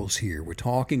levels here. We're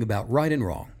talking about right and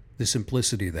wrong. The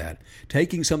simplicity of that,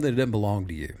 taking something that doesn't belong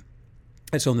to you.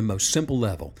 That's on the most simple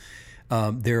level.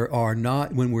 There are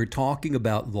not, when we're talking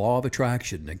about law of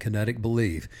attraction and kinetic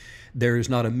belief, there is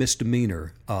not a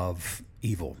misdemeanor of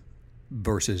evil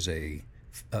versus a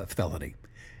felony.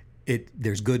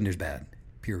 There's good and there's bad,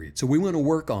 period. So we want to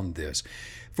work on this.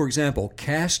 For example,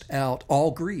 cast out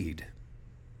all greed.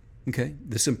 Okay,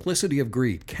 the simplicity of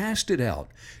greed. Cast it out.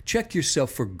 Check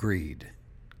yourself for greed.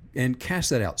 And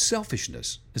cast that out.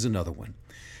 Selfishness is another one.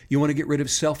 You want to get rid of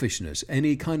selfishness,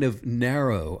 any kind of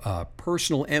narrow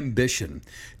personal ambition,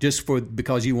 just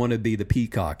because you want to be the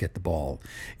peacock at the ball,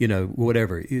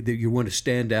 whatever you want to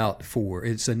stand out for.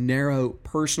 It's a narrow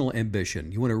personal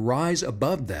ambition. You want to rise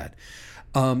above that.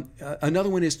 Another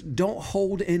one is don't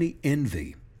hold any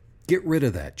envy. Get rid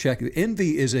of that. Check.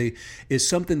 Envy is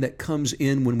something that comes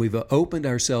in when we've opened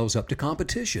ourselves up to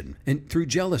competition and through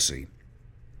jealousy.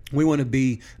 We want to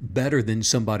be better than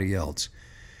somebody else.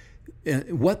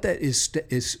 What that is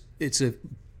it's a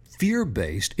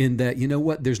fear-based in that,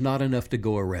 there's not enough to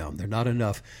go around. There are not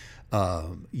enough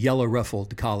yellow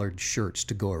ruffled collared shirts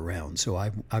to go around. So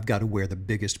I've got to wear the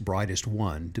biggest, brightest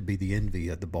one to be the envy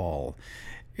of the ball.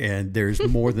 And there's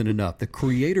more than enough. The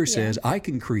Creator says, I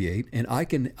can create and I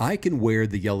can wear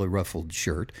the yellow ruffled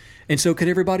shirt. And so can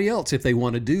everybody else if they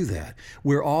want to do that.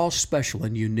 We're all special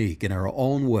and unique in our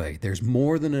own way. There's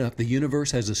more than enough. The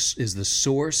universe is the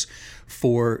source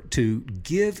to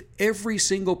give every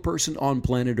single person on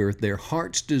planet Earth their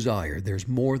heart's desire. There's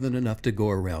more than enough to go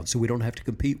around, so we don't have to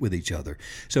compete with each other.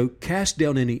 So cast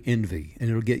down any envy, and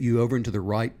it'll get you over into the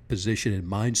right position and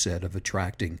mindset of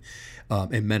attracting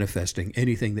and manifesting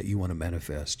anything that you want to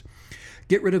manifest.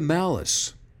 Get rid of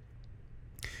malice,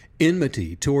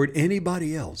 enmity toward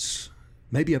anybody else.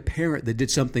 Maybe a parent that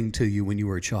did something to you when you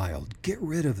were a child. Get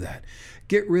rid of that.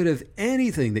 Get rid of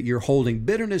anything that you're holding,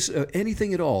 bitterness,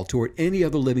 anything at all toward any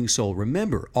other living soul.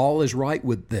 Remember, all is right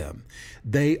with them.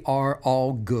 They are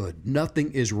all good.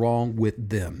 Nothing is wrong with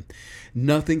them.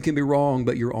 Nothing can be wrong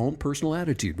but your own personal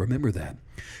attitude. Remember that.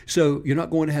 So you're not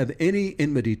going to have any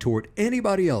enmity toward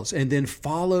anybody else, and then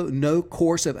follow no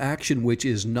course of action which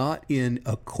is not in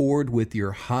accord with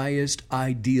your highest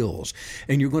ideals.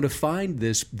 And you're going to find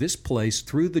this place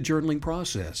through the journaling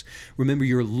process. Remember,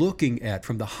 you're looking at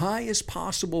from the highest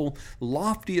possible,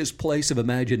 loftiest place of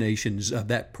imaginations of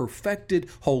that perfected,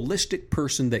 holistic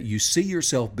person that you see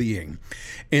yourself being,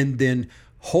 and then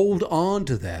hold on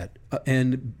to that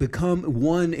and become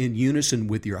one in unison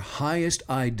with your highest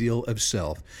ideal of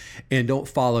self. And don't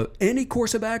follow any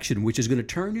course of action which is going to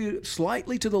turn you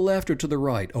slightly to the left or to the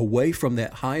right, away from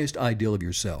that highest ideal of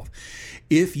yourself.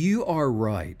 If you are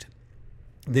right,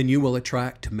 then you will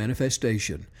attract to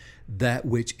manifestation that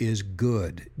which is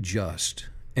good, just,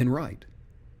 and right.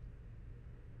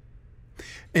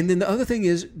 And then the other thing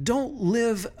is, don't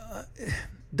live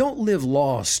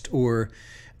lost or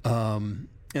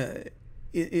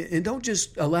and don't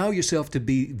just allow yourself to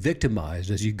be victimized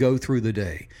as you go through the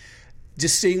day,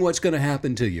 just seeing what's going to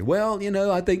happen to you. Well,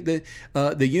 I think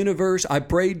the universe, I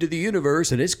prayed to the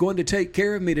universe and it's going to take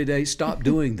care of me today. Stop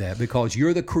doing that, because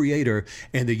you're the creator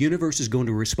and the universe is going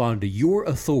to respond to your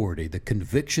authority, the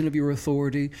conviction of your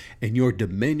authority and your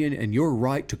dominion and your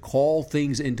right to call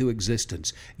things into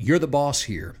existence. You're the boss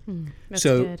here.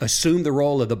 So good. Assume the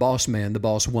role of the boss man, the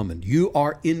boss woman. You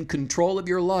are in control of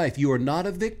your life. You are not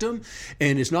a victim,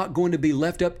 and it's not going to be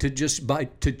left up to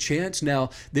chance. Now,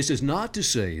 this is not to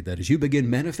say that as you begin begin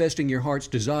manifesting your heart's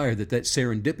desire that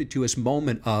serendipitous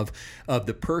moment of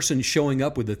the person showing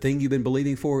up with the thing you've been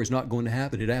believing for is not going to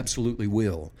happen. It absolutely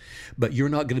will. But you're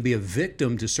not going to be a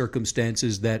victim to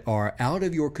circumstances that are out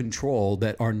of your control,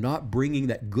 that are not bringing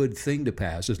that good thing to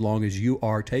pass, as long as you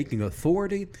are taking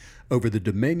authority over the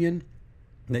dominion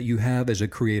that you have as a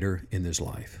creator in this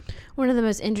life. One of the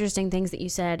most interesting things that you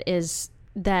said is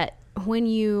that when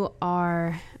you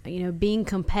are, being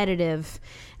competitive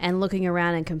and looking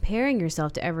around and comparing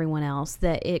yourself to everyone else,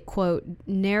 that it, quote,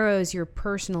 narrows your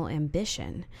personal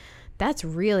ambition. That's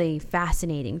really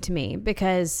fascinating to me,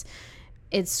 because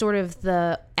it's sort of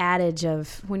the adage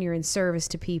of when you're in service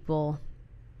to people,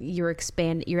 you're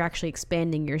actually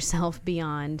expanding yourself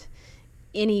beyond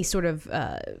any sort of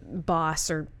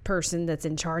boss or person that's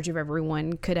in charge of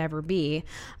everyone could ever be.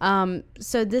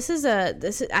 So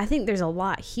I think there's a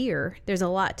lot here. There's a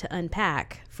lot to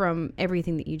unpack from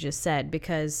everything that you just said,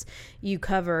 because you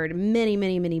covered many,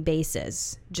 many, many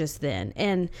bases just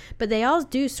then. But they all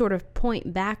do sort of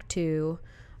point back to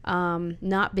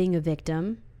not being a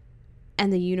victim,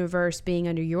 and the universe being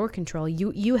under your control,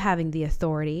 you having the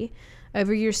authority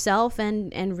over yourself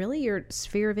and really your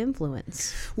sphere of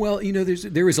influence. Well,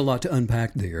 there is a lot to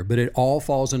unpack there, but it all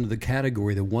falls under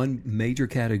the one major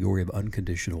category of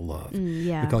unconditional love.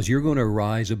 Yeah. Because you're going to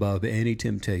rise above any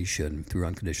temptation through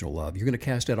unconditional love. You're going to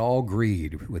cast out all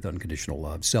greed with unconditional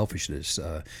love, selfishness,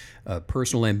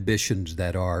 personal ambitions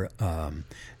that are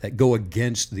that go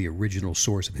against the original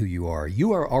source of who you are.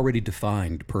 You are already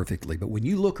defined perfectly, but when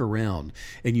you look around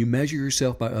and you measure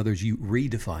yourself by others, you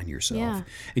redefine yourself. Yeah.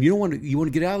 And you want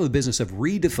to get out of the business of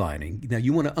redefining. Now,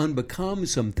 you want to unbecome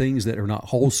some things that are not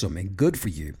wholesome and good for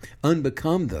you.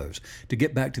 Unbecome those to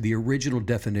get back to the original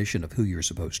definition of who you're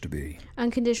supposed to be.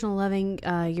 Unconditional loving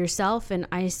yourself, and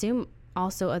I assume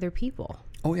also other people.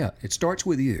 Oh, yeah. It starts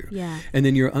with you. Yeah. And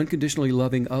then you're unconditionally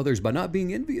loving others by not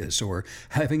being envious or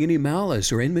having any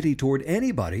malice or enmity toward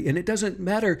anybody. And it doesn't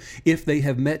matter if they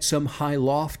have met some high,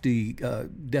 lofty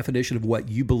definition of what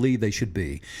you believe they should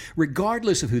be,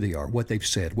 regardless of who they are, what they've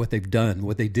said, what they've done,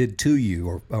 what they did to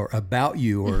you or about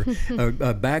you or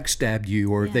backstabbed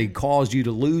you, or if they caused you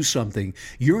to lose something.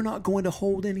 You're not going to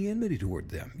hold any enmity toward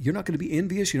them. You're not going to be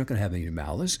envious. You're not going to have any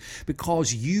malice,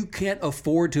 because you can't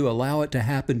afford to allow it to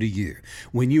happen to you.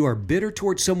 When you are bitter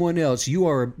towards someone else, you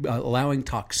are allowing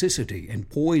toxicity and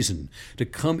poison to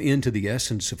come into the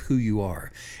essence of who you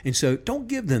are. And so don't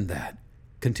give them that.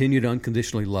 Continue to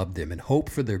unconditionally love them and hope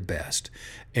for their best,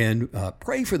 and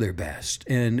pray for their best,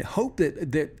 and hope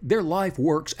that their life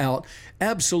works out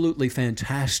absolutely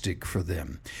fantastic for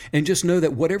them. And just know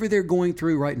that whatever they're going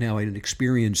through right now and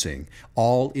experiencing,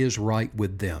 all is right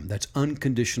with them. That's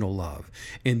unconditional love.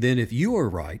 And then if you are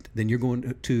right, then you're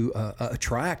going to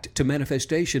attract to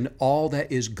manifestation all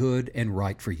that is good and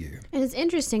right for you. And it's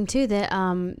interesting too that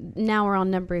now we're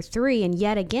on number 3, and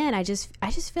yet again, I just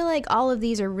feel like all of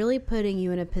these are really putting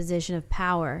you in a position of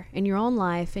power in your own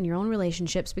life, in your own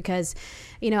relationships, because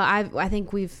I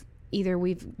think we've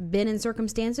been in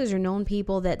circumstances or known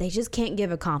people that they just can't give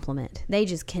a compliment. They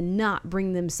just cannot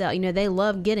bring themselves, they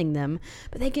love getting them,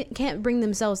 but they can't bring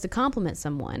themselves to compliment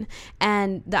someone.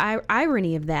 And the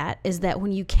irony of that is that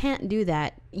when you can't do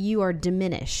that, you are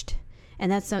diminished. And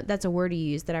that's a word you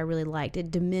used that I really liked.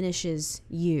 It diminishes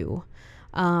you.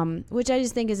 Which I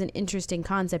just think is an interesting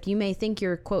concept. You may think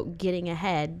you're, quote, getting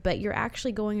ahead, but you're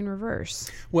actually going in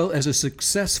reverse. Well, as a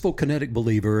successful kinetic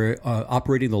believer,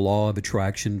 operating the law of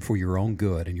attraction for your own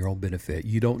good and your own benefit,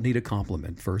 you don't need a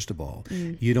compliment, first of all.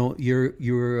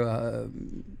 You're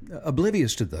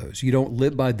oblivious to those. You don't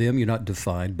live by them. You're not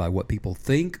defined by what people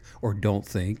think or don't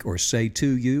think or say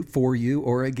to you, for you,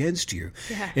 or against you.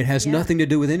 Yeah. It has nothing to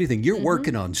do with anything. You're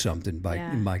working on something.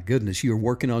 My goodness, you're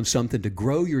working on something to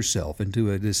grow yourself into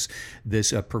this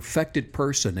perfected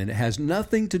person, and it has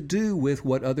nothing to do with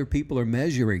what other people are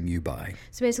measuring you by.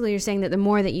 So basically, you're saying that the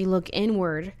more that you look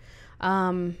inward,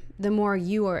 the more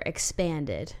you are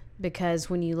expanded, because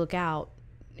when you look out,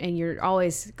 and you're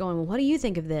always going, well, what do you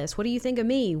think of this? What do you think of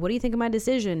me? What do you think of my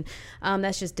decision?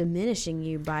 That's just diminishing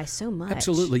you by so much.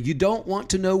 Absolutely. You don't want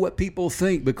to know what people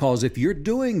think, because if you're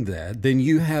doing that, then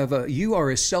you are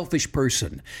a selfish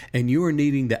person, and you are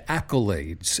needing the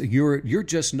accolades. You're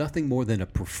just nothing more than a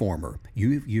performer.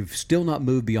 You've still not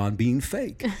moved beyond being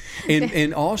fake,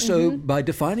 and also by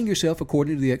defining yourself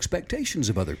according to the expectations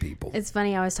of other people. It's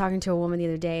funny. I was talking to a woman the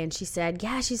other day, and she said,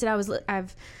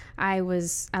 I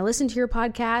listened to your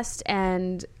podcast,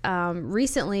 and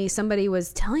recently somebody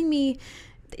was telling me,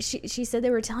 she said they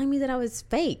were telling me that I was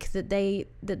fake, that they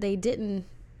didn't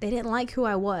like who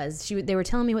I was. They were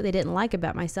telling me what they didn't like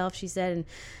about myself. She said,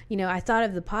 and I thought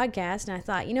of the podcast, and I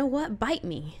thought, you know what, bite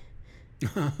me.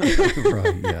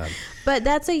 Right, yeah. But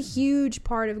that's a huge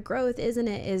part of growth, isn't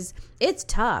it? It's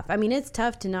tough. I mean, it's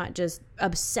tough to not just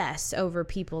obsess over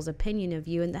people's opinion of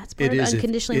you, and that's part of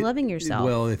unconditionally loving yourself.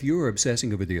 Well, if you're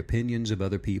obsessing over the opinions of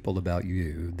other people about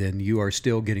you, then you are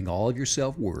still getting all of your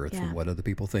self-worth from what other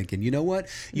people think. And you know what?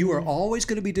 You are always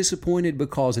going to be disappointed,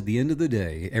 because at the end of the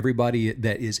day, everybody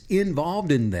that is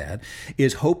involved in that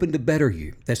is hoping to better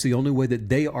you. That's the only way that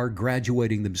they are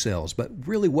graduating themselves. But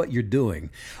really what you're doing,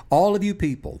 all of you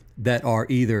people that are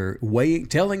either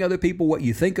telling other people what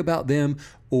you think about them,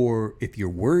 or if you're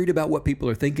worried about what people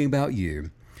are thinking about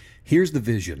you, here's the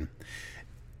vision.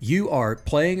 You are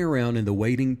playing around in the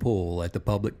wading pool at the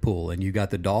public pool, and you got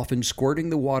the dolphin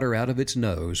squirting the water out of its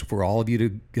nose for all of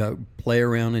you to play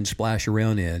around and splash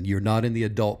around in. You're not in the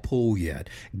adult pool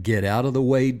yet. Get out of the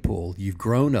wade pool. You've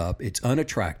grown up. It's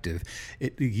unattractive.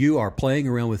 You are playing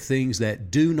around with things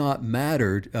that do not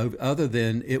matter, other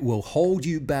than it will hold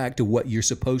you back to what you're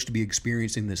supposed to be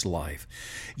experiencing this life.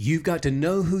 You've got to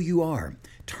know who you are.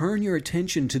 Turn your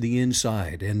attention to the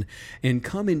inside and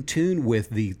come in tune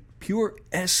with the pure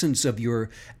essence of your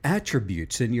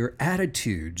attributes and your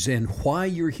attitudes and why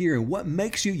you're here and what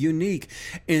makes you unique.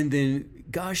 And then,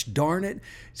 gosh darn it,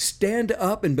 stand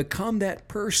up and become that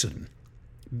person.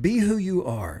 Be who you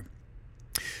are.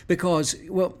 Because,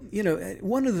 well, you know,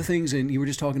 one of the things, and you were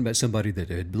just talking about somebody that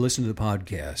had listened to the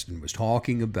podcast and was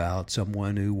talking about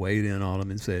someone who weighed in on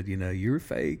them and said, you know, you're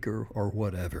fake or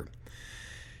whatever.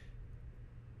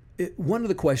 One of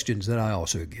the questions that I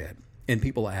also get, and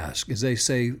people ask, is they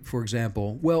say, for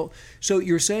example, well, so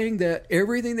you're saying that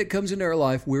everything that comes into our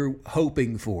life we're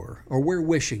hoping for, or we're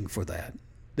wishing for that.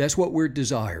 That's what we're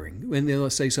desiring. And then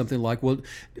let's say something like, well,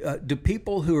 do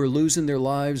people who are losing their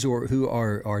lives or who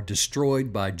are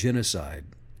destroyed by genocide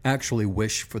actually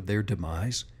wish for their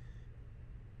demise?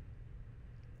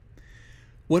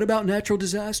 What about natural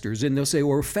disasters? And they'll say,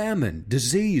 or famine,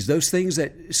 disease, those things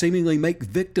that seemingly make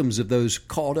victims of those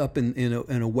caught up in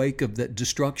a wake of that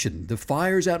destruction. The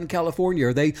fires out in California,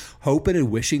 are they hoping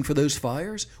and wishing for those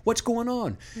fires? What's going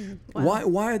on? Wow.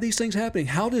 Why are these things happening?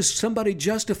 How does somebody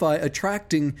justify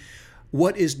attracting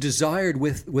what is desired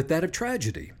with that of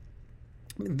tragedy?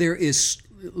 There is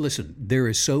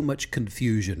so much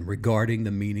confusion regarding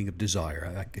the meaning of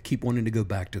desire. I keep wanting to go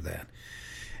back to that.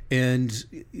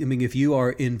 And I mean, if you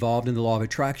are involved in the law of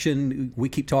attraction, we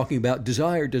keep talking about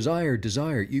desire.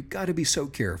 You've got to be so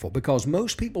careful, because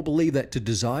most people believe that to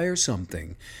desire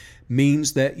something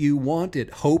means that you want it.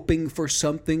 Hoping for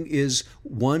something is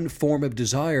one form of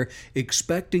desire.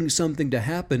 Expecting something to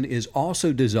happen is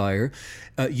also desire.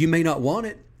 You may not want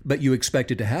it, but you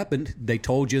expect it to happen. They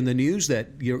told you in the news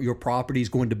that your property is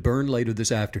going to burn later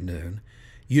this afternoon.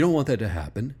 You don't want that to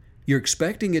happen. You're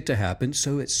expecting it to happen,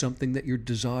 so it's something that you're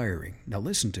desiring. Now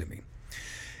listen to me.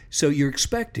 So you're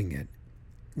expecting it.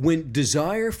 When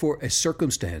desire for a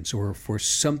circumstance or for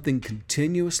something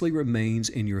continuously remains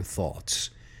in your thoughts,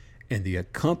 and the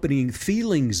accompanying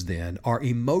feelings then are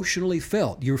emotionally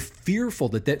felt, you're fearful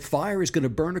that fire is going to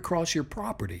burn across your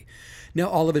property. Now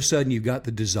all of a sudden you've got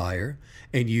the desire,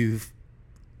 and you've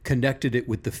connected it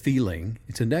with the feeling.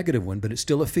 It's a negative one, but it's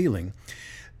still a feeling.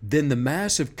 Then the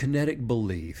mass of kinetic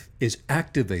belief is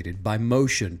activated by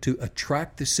motion to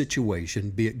attract the situation,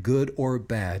 be it good or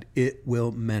bad. It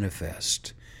will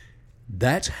manifest.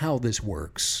 That's how this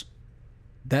works.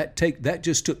 That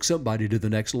just took somebody to the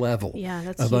next level of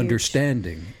huge.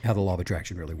 Understanding how the law of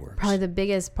attraction really works. Probably the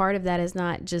biggest part of that is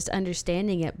not just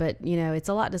understanding it, but you know, it's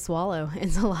a lot to swallow.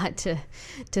 It's a lot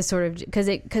to sort of, because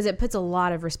it puts a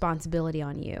lot of responsibility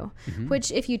on you. Mm-hmm.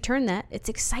 Which, if you turn that, it's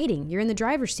exciting. You're in the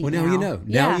driver's seat. Well, now you know.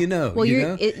 Now you know. Well, you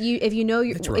know? If you know,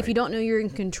 That's right. If you don't know you're in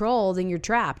control, then you're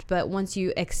trapped. But once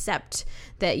you accept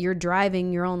that you're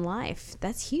driving your own life,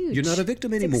 that's huge. You're not a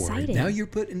victim anymore. Exciting. Now you're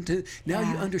put into. Now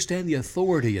you understand the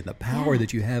authority and the power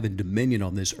that you have in dominion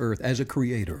on this earth as a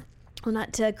creator. Well,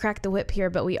 not to crack the whip here,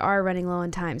 but we are running low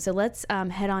on time. So let's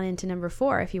head on into number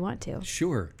 4 if you want to.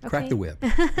 Sure. Okay. Crack the whip.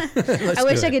 I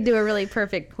wish I could do a really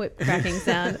perfect whip cracking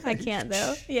sound. I can't,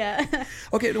 though. Yeah.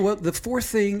 Okay. Well, the fourth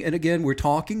thing, and again, we're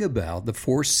talking about the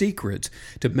 4 secrets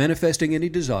to manifesting any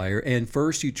desire. And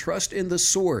first, you trust in the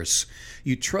source.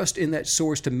 You trust in that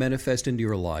source to manifest into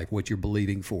your life what you're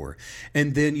believing for.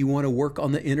 And then you want to work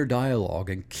on the inner dialogue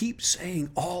and keep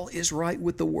saying all is right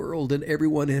with the world and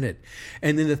everyone in it.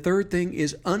 And then the third thing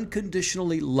is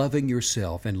unconditionally loving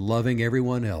yourself and loving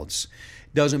everyone else.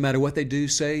 Doesn't matter what they do,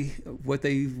 say, what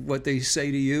they say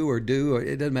to you or do, or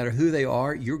it doesn't matter who they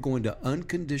are, you're going to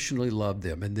unconditionally love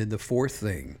them. And then the fourth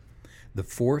thing, the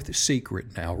fourth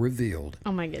secret now revealed.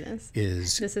 Oh my goodness.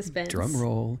 Is the suspense. Drum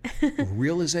roll.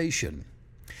 Realization.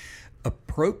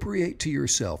 Appropriate to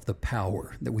yourself the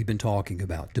power that we've been talking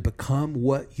about to become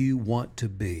what you want to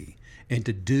be and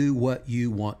to do what you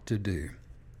want to do.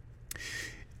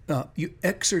 You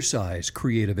exercise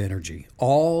creative energy.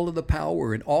 All of the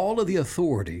power and all of the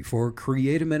authority for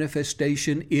creative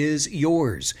manifestation is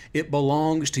yours. It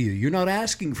belongs to you. You're not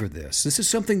asking for this. This is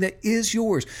something that is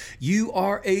yours. You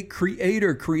are a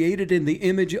creator, created in the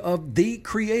image of the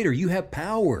Creator. You have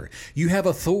power. You have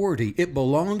authority. It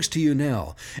belongs to you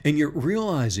now. And you're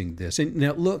realizing this. And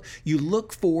now look, you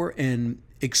look for and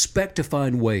expect to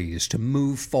find ways to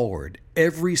move forward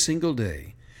every single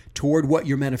day toward what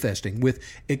you're manifesting with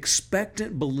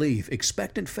expectant belief,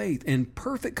 expectant faith, and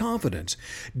perfect confidence.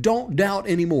 Don't doubt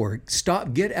anymore.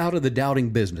 Get out of the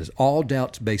doubting business. All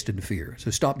doubt's based in fear. So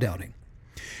stop doubting.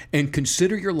 And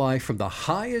consider your life from the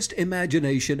highest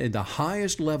imagination and the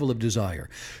highest level of desire.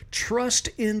 Trust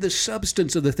in the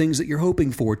substance of the things that you're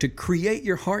hoping for to create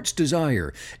your heart's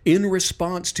desire in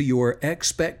response to your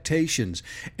expectations.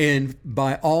 And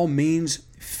by all means,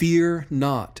 fear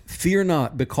not. Fear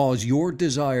not, because your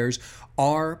desires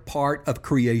are part of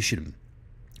creation.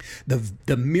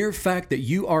 The mere fact that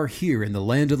you are here in the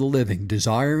land of the living,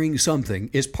 desiring something,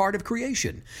 is part of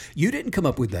creation. You didn't come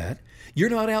up with that. You're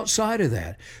not outside of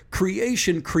that.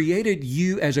 Creation created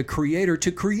you as a creator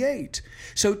to create.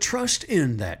 So trust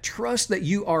in that. Trust that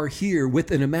you are here with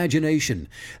an imagination.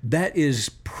 That is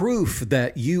proof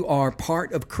that you are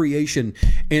part of creation.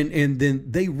 And then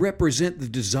they represent the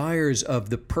desires of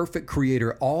the perfect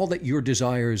creator. All that your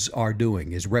desires are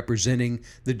doing is representing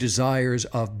the desires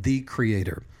of the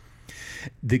Creator.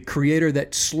 The Creator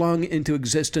that slung into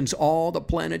existence all the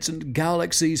planets and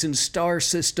galaxies and star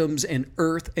systems and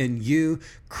Earth, and you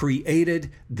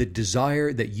created the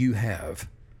desire that you have.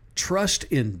 Trust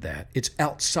in that. It's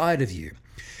outside of you.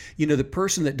 You know, the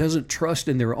person that doesn't trust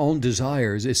in their own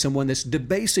desires is someone that's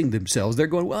debasing themselves. They're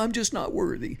going, well, I'm just not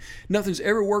worthy. Nothing's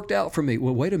ever worked out for me.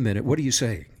 Well, wait a minute. What are you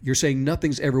saying? You're saying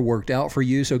nothing's ever worked out for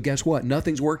you. So guess what?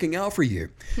 Nothing's working out for you.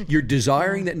 You're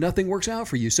desiring that nothing works out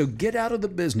for you. So get out of the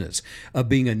business of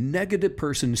being a negative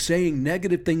person, saying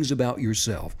negative things about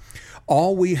yourself.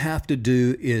 All we have to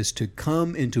do is to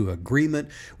come into agreement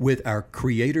with our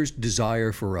Creator's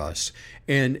desire for us.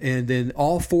 And then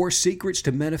all 4 secrets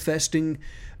to manifesting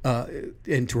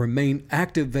and to remain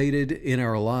activated in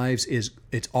our lives is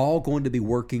it's all going to be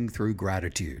working through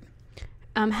gratitude.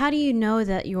 How do you know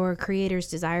that your Creator's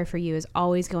desire for you is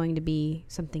always going to be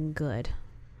something good?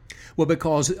 Well,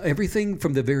 because everything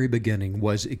from the very beginning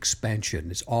was expansion.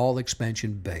 It's all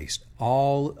expansion based.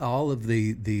 All of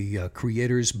the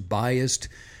Creator's biased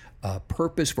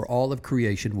purpose for all of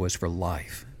creation was for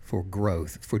life, for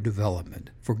growth, for development,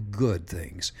 for good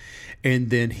things. And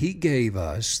then He gave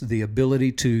us the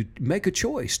ability to make a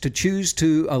choice, to choose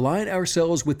to align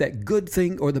ourselves with that good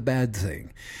thing or the bad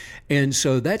thing. And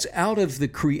so that's out of the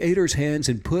Creator's hands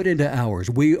and put into ours.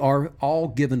 We are all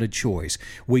given a choice.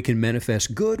 We can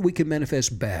manifest good, we can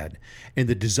manifest bad. And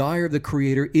the desire of the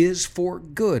Creator is for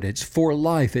good. It's for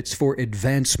life. It's for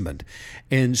advancement.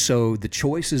 And so the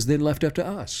choice is then left up to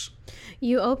us.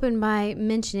 You open by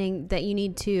mentioning that you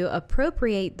need to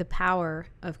appropriate the power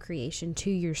of creation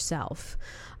to yourself.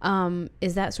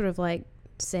 Is that sort of like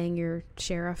saying you're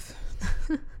sheriff?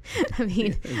 I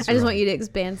mean, I just want you to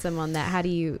expand some on that. How do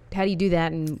you do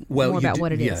that, and more about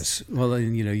what it is? Yes. Well,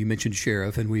 and, you mentioned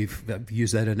sheriff, and we've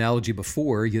used that analogy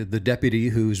before. The deputy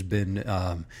who's been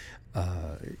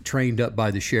trained up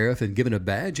by the sheriff and given a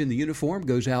badge and the uniform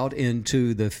goes out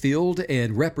into the field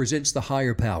and represents the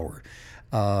higher power.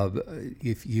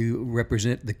 If you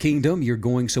represent the kingdom, you're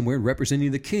going somewhere and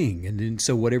representing the king. And then,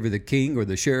 so whatever the king or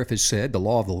the sheriff has said, the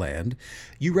law of the land,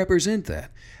 you represent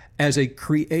that. As a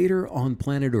creator on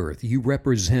planet Earth, you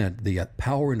represent the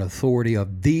power and authority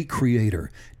of the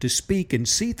Creator to speak and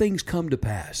see things come to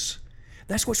pass.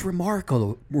 That's what's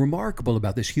remarkable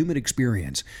about this human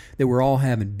experience, that we're all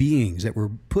having, beings that were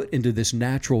put into this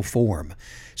natural form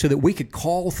so that we could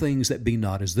call things that be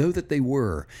not as though that they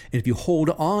were. And if you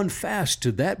hold on fast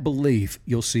to that belief,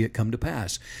 you'll see it come to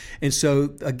pass. And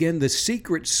so, again, the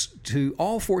secrets to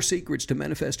all 4 secrets to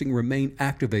manifesting remain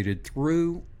activated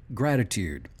through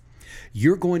gratitude.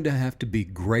 You're going to have to be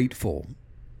grateful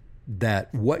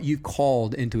that what you've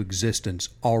called into existence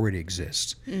already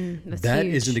exists. That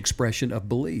huge. Is an expression of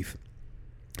belief.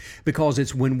 Because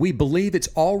it's when we believe it's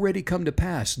already come to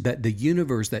pass that the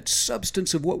universe, that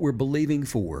substance of what we're believing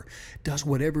for, does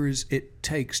whatever it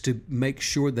takes to make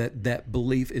sure that that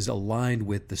belief is aligned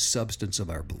with the substance of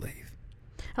our belief.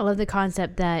 I love the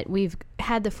concept that we've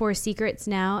had the 4 secrets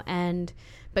now, and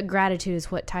but gratitude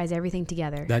is what ties everything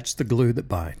together. That's the glue that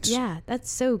binds. Yeah,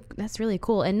 that's really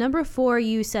cool. And number 4,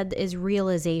 you said, is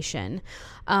realization.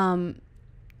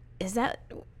 Is that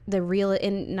the real,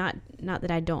 and not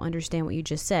that I don't understand what you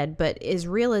just said, but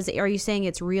are you saying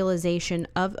it's realization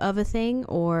of a thing,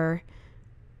 or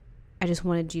I just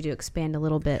wanted you to expand a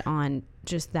little bit on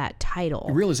just that title.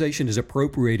 Realization is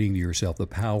appropriating to yourself the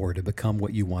power to become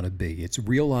what you want to be. It's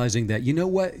realizing that, you know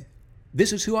what,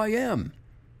 this is who I am.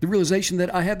 The realization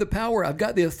that I have the power, I've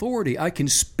got the authority, I can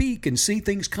speak and see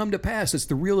things come to pass. It's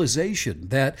the realization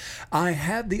that I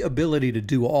have the ability to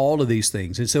do all of these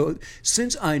things. And so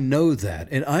since I know that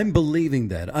and I'm believing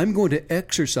that, I'm going to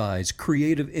exercise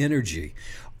creative energy.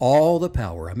 All the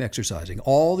power I'm exercising,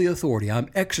 all the authority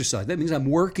I'm exercising. That means I'm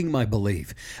working my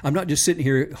belief. I'm not just sitting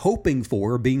here hoping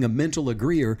for or being a mental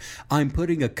agreeer. I'm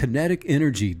putting a kinetic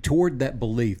energy toward that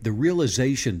belief, the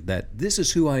realization that this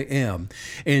is who I am.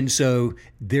 And so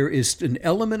there is an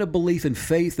element of belief and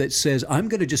faith that says, I'm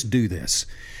going to just do this.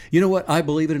 You know what? I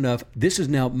believe it enough. This is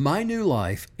now my new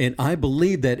life, and I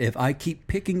believe that if I keep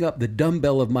picking up the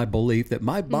dumbbell of my belief, that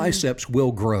my biceps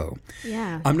will grow.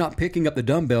 Yeah. I'm not picking up the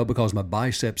dumbbell because my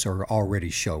biceps are already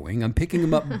showing. I'm picking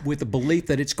them up with the belief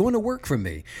that it's going to work for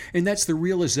me. And that's the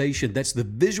realization. That's the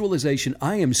visualization.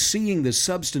 I am seeing the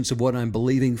substance of what I'm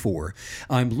believing for.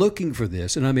 I'm looking for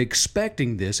this, and I'm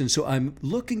expecting this. And so I'm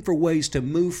looking for ways to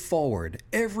move forward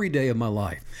every day of my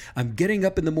life. I'm getting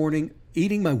up in the morning,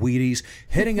 eating my Wheaties,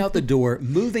 heading out the door,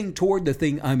 moving toward the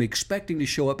thing I'm expecting to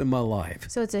show up in my life.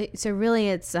 So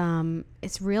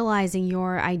it's realizing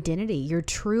your identity, your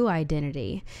true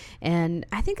identity. And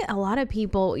I think a lot of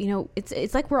people,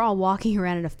 it's like we're all walking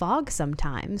around in a fog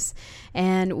sometimes,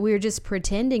 and we're just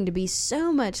pretending to be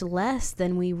so much less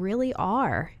than we really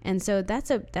are. And so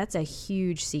that's a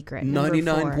huge secret.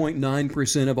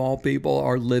 99.9% of all people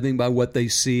are living by what they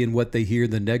see and what they hear,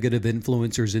 the negative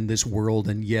influencers in this world.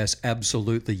 And yes,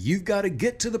 absolutely. You've got to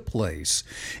get to the place,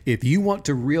 if you want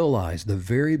to realize the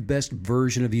very best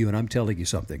version of you, and I'm telling you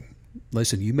something.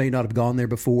 Listen, you may not have gone there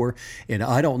before, and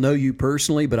I don't know you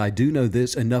personally, but I do know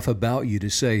this enough about you to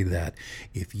say that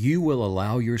if you will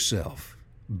allow yourself,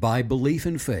 by belief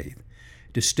and faith,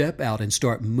 to step out and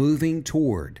start moving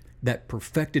toward that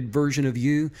perfected version of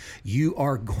you, you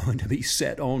are going to be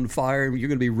set on fire. You're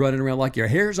going to be running around like your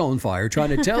hair's on fire, trying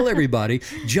to tell everybody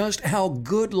just how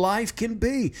good life can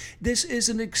be. This is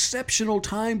an exceptional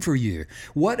time for you.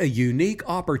 What a unique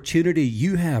opportunity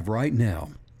you have right now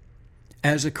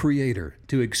as a creator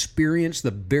to experience the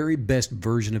very best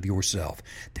version of yourself.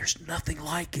 There's nothing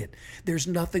like it. There's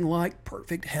nothing like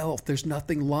perfect health. There's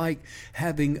nothing like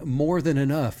having more than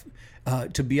enough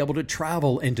to be able to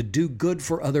travel and to do good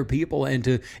for other people and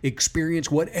to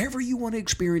experience whatever you want to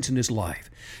experience in this life.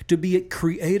 To be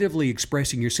creatively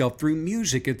expressing yourself through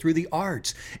music and through the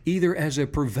arts, either as a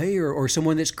purveyor or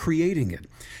someone that's creating it.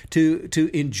 To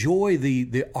enjoy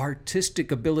the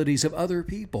artistic abilities of other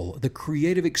people, the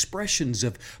creative expressions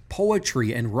of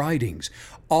poetry and writings.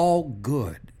 All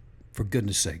good. For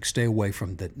goodness sake, stay away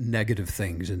from the negative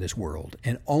things in this world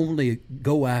and only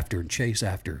go after and chase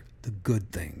after the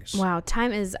good things. Wow,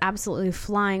 time is absolutely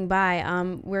flying by.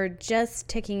 We're just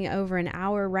ticking over an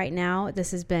hour right now.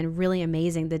 This has been really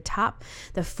amazing.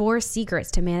 The 4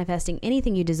 secrets to manifesting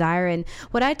anything you desire. And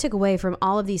what I took away from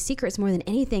all of these secrets more than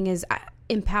anything is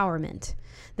empowerment.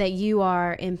 That you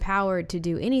are empowered to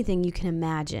do anything you can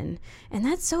imagine. And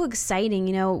that's so exciting.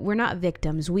 We're not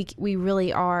victims. We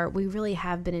really are. We really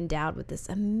have been endowed with this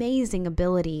amazing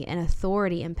ability and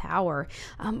authority and power.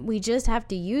 We just have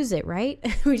to use it, right?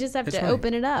 We just have to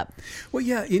open it up. Well,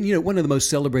 yeah. And, one of the most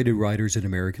celebrated writers in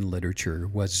American literature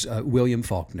was William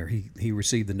Faulkner. He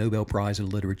received the Nobel Prize in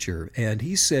Literature. And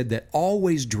he said that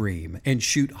always dream and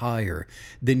shoot higher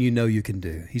than you know you can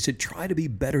do. He said, try to be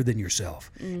better than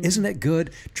yourself. Isn't that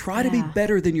good? Try to be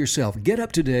better than yourself. Get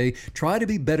up today. Try to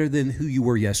be better than who you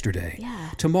were yesterday. Yeah.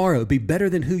 Tomorrow, be better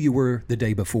than who you were the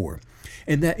day before.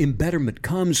 And that embetterment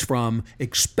comes from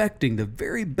expecting the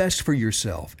very best for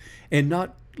yourself and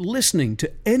not listening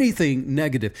to anything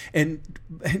negative, and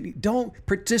don't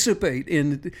participate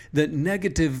in the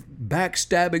negative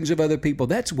backstabbings of other people.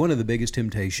 That's one of the biggest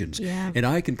temptations. Yeah. And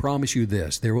I can promise you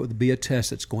this, there will be a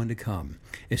test that's going to come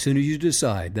as soon as you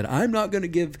decide that I'm not going to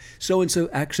give so-and-so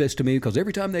access to me because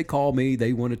every time they call me,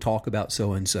 they want to talk about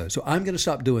so-and-so. So I'm going to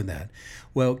stop doing that.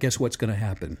 Well, guess what's going to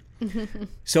happen?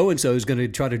 So-and-so is going to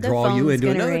try to draw you into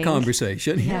another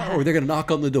conversation, or they're going to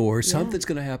knock on the door. Something's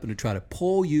going to happen to try to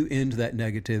pull you into that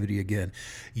negativity again.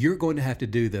 You're going to have to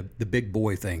do the big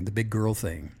boy thing, the big girl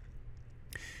thing.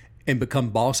 and become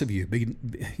boss of you. Be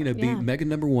Yeah. Megan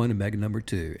number one and Megan number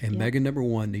two. And Megan number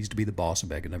one needs to be the boss of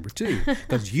Megan number two,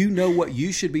 because you know what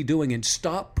you should be doing, and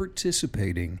stop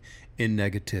participating in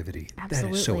negativity.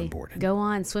 Absolutely. That is so important. Go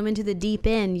on, swim into the deep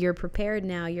end. You're prepared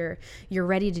now. You're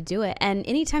ready to do it. And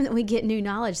anytime that we get new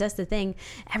knowledge, that's the thing.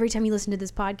 Every time you listen to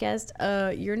this podcast,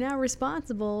 you're now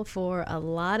responsible for a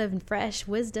lot of fresh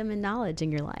wisdom and knowledge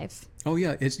in your life. Oh,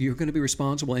 yeah. You're going to be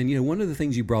responsible. And, one of the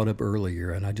things you brought up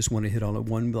earlier, and I just want to hit on it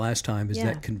one last time, is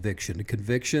that conviction. The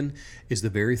conviction is the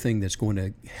very thing that's going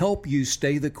to help you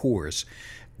stay the course,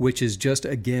 which is just,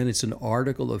 again, it's an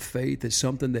article of faith. It's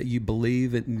something that you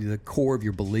believe in the core of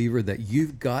your believer, that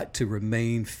you've got to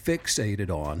remain fixated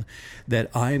on, that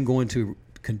I am going to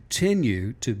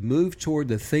continue to move toward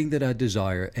the thing that I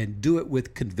desire and do it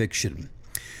with conviction.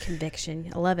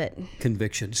 Conviction. I love it.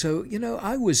 Conviction. So,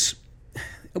 I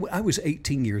was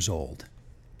 18 years old,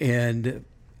 and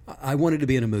I wanted to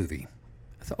be in a movie.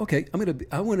 I thought, okay,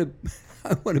 I want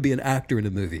to be an actor in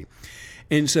a movie.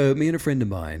 And so me and a friend of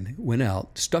mine went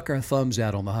out, stuck our thumbs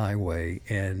out on the highway,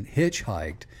 and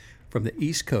hitchhiked from the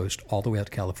East Coast all the way out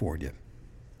to California.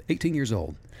 18 years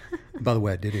old. By the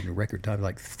way, I did it in a record time,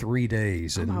 like 3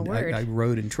 days. And my word. I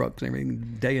rode in trucks and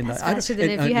everything, day and That's night. faster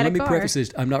than if you had a Let me car. preface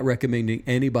this. I'm not recommending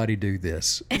anybody do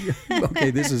this.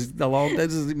 Okay, this is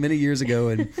many years ago,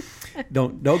 and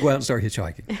don't go out and start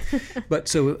hitchhiking. But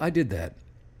so I did that.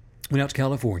 Went out to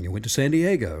California, went to San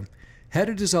Diego, had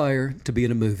a desire to be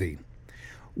in a movie.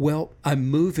 Well, I'm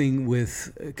moving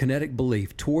with kinetic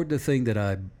belief toward the thing that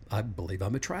I believe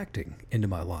I'm attracting into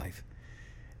my life.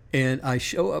 And I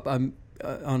show up, I'm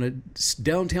on a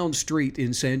downtown street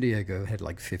in San Diego, had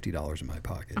like $50 in my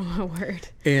pocket. Oh, my word.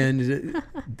 And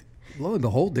lo and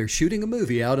behold, they're shooting a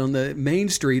movie out on the main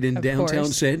street in downtown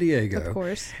San Diego. Of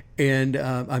course. And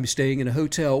I'm staying in a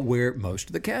hotel where most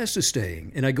of the cast is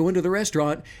staying. And I go into the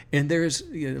restaurant, and there's,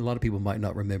 a lot of people might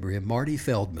not remember him, Marty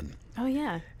Feldman. Oh,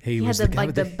 yeah. He had was the, the guy like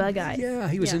with the bug eyes. Yeah,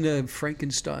 he was in the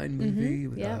Frankenstein movie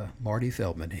with yeah. Marty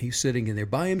Feldman. He's sitting in there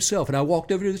by himself. And I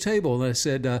walked over to the table and I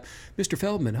said, Mr.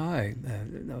 Feldman, hi,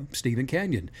 I'm Stephen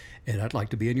Canyon, and I'd like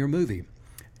to be in your movie.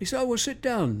 He said, oh, well, sit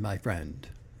down, my friend.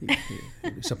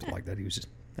 Something like that. He was,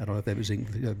 I don't know if that was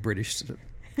British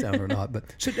sound or not, but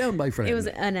sit down, my friend. It was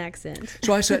an accent.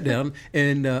 So I sat down,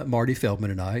 and Marty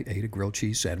Feldman and I ate a grilled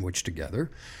cheese sandwich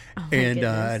together. Oh, my and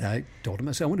goodness. I told him,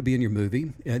 I said, I want to be in your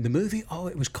movie. And the movie,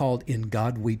 it was called In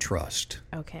God We Trust.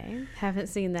 Okay. Haven't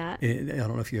seen that. And I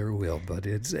don't know if you ever will, but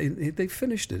they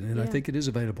finished it, and I Yeah. think it is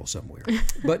available somewhere.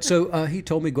 But so he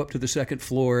told me go up to the second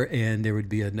floor, and there would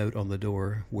be a note on the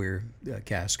door where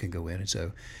cast can go in. And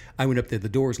so I went up there. The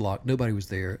door's locked. Nobody was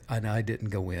there, and I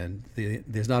didn't go in.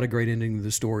 There's not a great ending to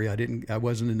the story. I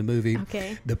wasn't in the movie.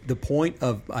 Okay. The point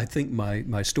of, I think,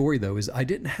 my story, though, is I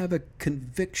didn't have a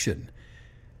conviction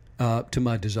to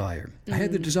my desire. I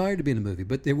had the desire to be in a movie,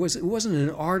 but it wasn't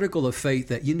an article of faith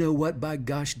that, you know what, by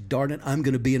gosh darn it, I'm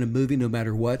going to be in a movie no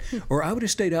matter what. Or I would have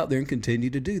stayed out there and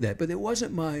continued to do that. But it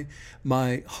wasn't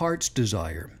my heart's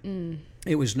desire.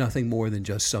 It was nothing more than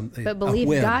just something. But belief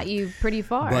got you pretty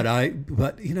far.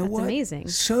 But you know That's what? amazing.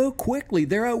 So quickly,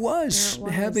 there I was,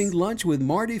 having lunch with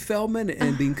Marty Feldman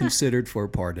and being considered for a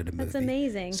part of the movie. That's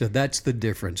amazing. So that's the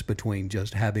difference between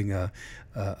just having a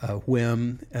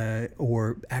whim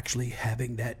or actually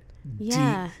having that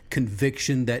Yeah. deep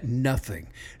conviction that nothing,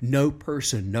 no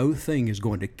person, no thing is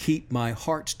going to keep my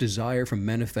heart's desire from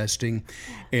manifesting.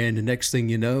 And the next thing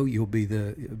you know, you'll be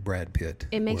the Brad Pitt.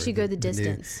 It makes or you go the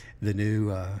distance. The new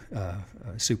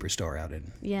superstar out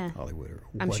in Yeah. Hollywood. Or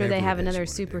I'm sure they whatever have it is another you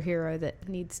wanna do. superhero that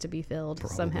needs to be filled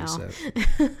Probably somehow. so.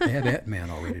 They have Ant-Man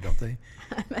already, don't they?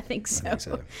 I think so. I think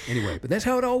so. Anyway, but that's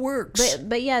how it all works. But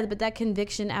that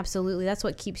conviction, absolutely, that's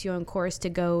what keeps you on course to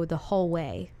go the whole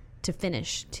way, to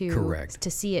finish, Correct.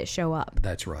 to see it show up.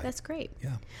 That's right. That's great.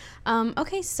 Yeah.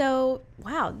 Okay, so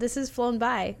wow, this has flown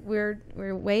by. We're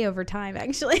way over time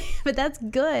actually, but that's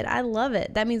good. I love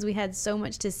it. That means we had so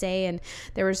much to say, and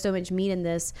there was so much meat in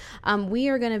this. We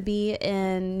are going to be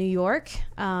in New York.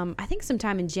 I think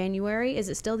sometime in January. Is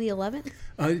it still the 11th?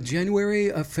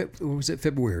 January, or was it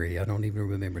February? I don't even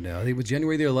remember now. I think it was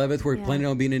January the 11th. We're planning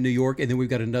on being in New York, and then we've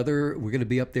got another. We're going to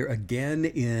be up there again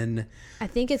in. I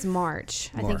think it's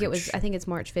March. I think it's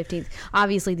March 15th.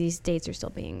 Obviously, these dates are still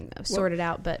being sorted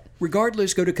out, but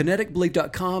Regardless, go to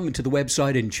kineticbelief.com and to the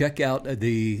website and check out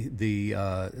the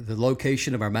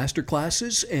location of our master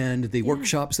classes and the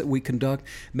workshops that we conduct.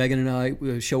 Megan and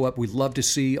I show up. We'd love to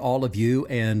see all of you.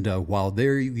 And while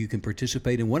there, you can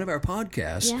participate in one of our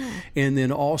podcasts. Yeah. And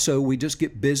then also, we just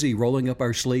get busy rolling up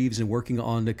our sleeves and working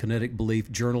on the Kinetic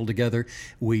Belief Journal together.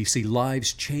 We see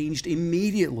lives changed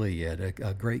immediately at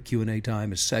a great Q&A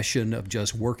time, a session of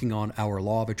just working working on our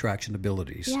law of attraction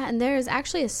abilities. Yeah, and there is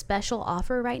actually a special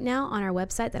offer right now on our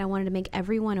website that I wanted to make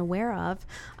everyone aware of.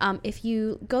 If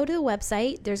you go to the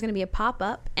website, there's going to be a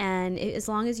pop-up, and as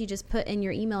long as you just put in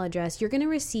your email address, you're going to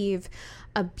receive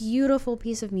a beautiful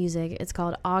piece of music. It's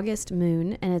called August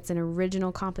Moon, and it's an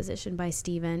original composition by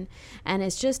Steven, and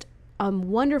it's just a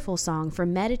wonderful song for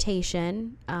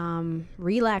meditation,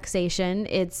 relaxation.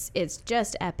 It's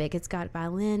just epic. It's got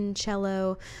violin,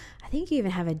 cello. I think you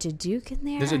even have a duduk in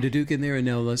there. There's a duduk in there, and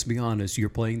now let's be honest, you're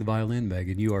playing the violin,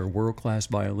 Megan. You are a world-class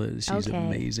violinist. She's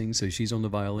amazing. So she's on the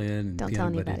violin. And Don't tell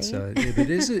anybody. But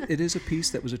it is a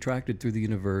piece that was attracted through the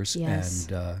universe. Yes.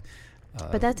 And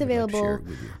but that's available.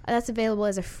 Like That's available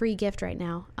as a free gift right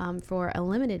now for a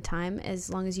limited time. As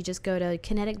long as you just go to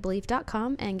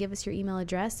kineticbelief.com and give us your email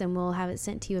address, and we'll have it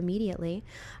sent to you immediately.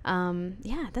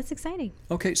 Yeah, that's exciting.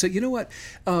 Okay, so you know what?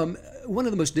 One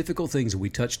of the most difficult things, and we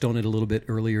touched on it a little bit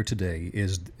earlier today,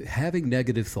 is having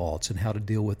negative thoughts and how to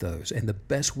deal with those. And the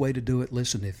best way to do it,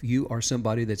 listen, if you are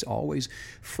somebody that's always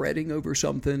fretting over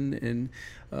something and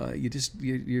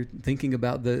you're thinking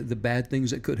about the bad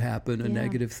things that could happen, a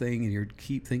negative thing, and you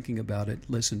keep thinking about it,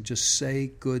 listen, just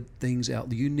say good things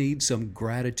out. You need some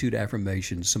gratitude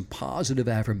affirmations, some positive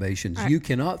affirmations. You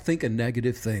cannot think a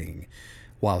negative thing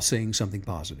while saying something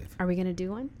positive. Are we going to do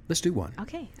one? Let's do one.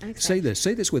 Okay, I'm excited.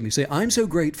 Say this with me. Say, I'm so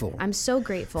grateful. I'm so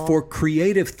grateful for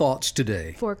creative thoughts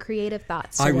today. For creative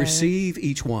thoughts today. I receive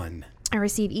each one. I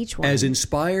receive each one. As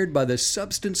inspired by the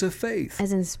substance of faith.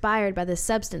 As inspired by the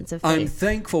substance of faith. I'm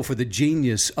thankful for the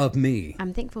genius of me.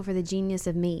 I'm thankful for the genius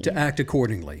of me. To act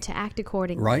accordingly. To act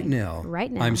accordingly. Right now.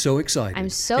 Right now. I'm so excited. I'm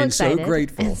so excited. And so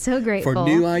grateful. And so grateful. For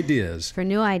new ideas. For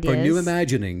new ideas. For new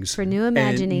imaginings. For new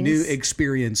imaginings. And new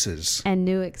experiences. And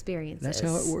new experiences. That's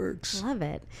how it works. Love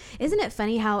it. Isn't it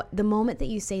funny how the moment that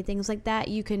you say things like that,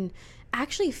 you can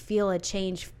actually feel a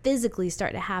change physically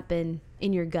start to happen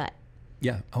in your gut?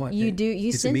 Yeah. You do.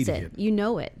 You sense immediate. it. You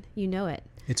know it. You know it.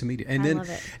 It's immediate. And then, love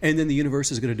it. And then the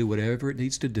universe is going to do whatever it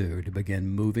needs to do to begin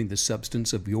moving the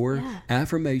substance of your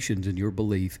affirmations and your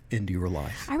belief into your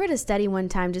life. I read a study one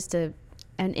time, just an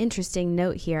interesting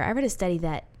note here. I read a study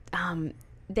that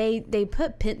they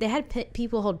had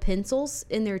people hold pencils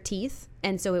in their teeth,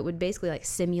 and so it would basically like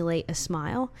simulate a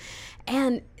smile.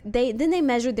 And they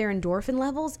measured their endorphin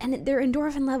levels, and their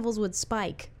endorphin levels would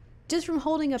spike just from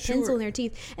holding a pencil in their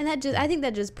teeth. And I think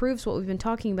that just proves what we've been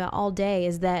talking about all day,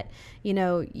 is that,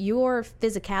 your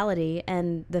physicality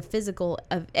and the physical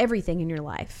of everything in your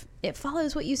life, it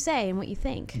follows what you say and what you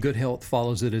think. Good health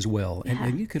follows it as well. Yeah.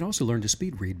 And you can also learn to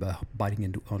speed read by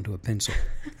biting onto a pencil.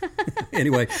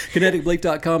 Anyway,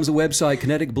 kineticbelief.com is the website.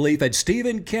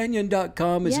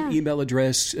 kineticbelief@stephencanyon.com is an email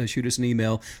address. Shoot us an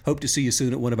email. Hope to see you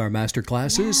soon at one of our master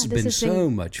classes. It's been so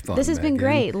much fun. This has been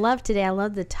great. Love today. I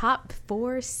love the top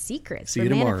 4 secrets for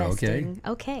manifesting. See you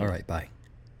tomorrow, okay? All right, bye.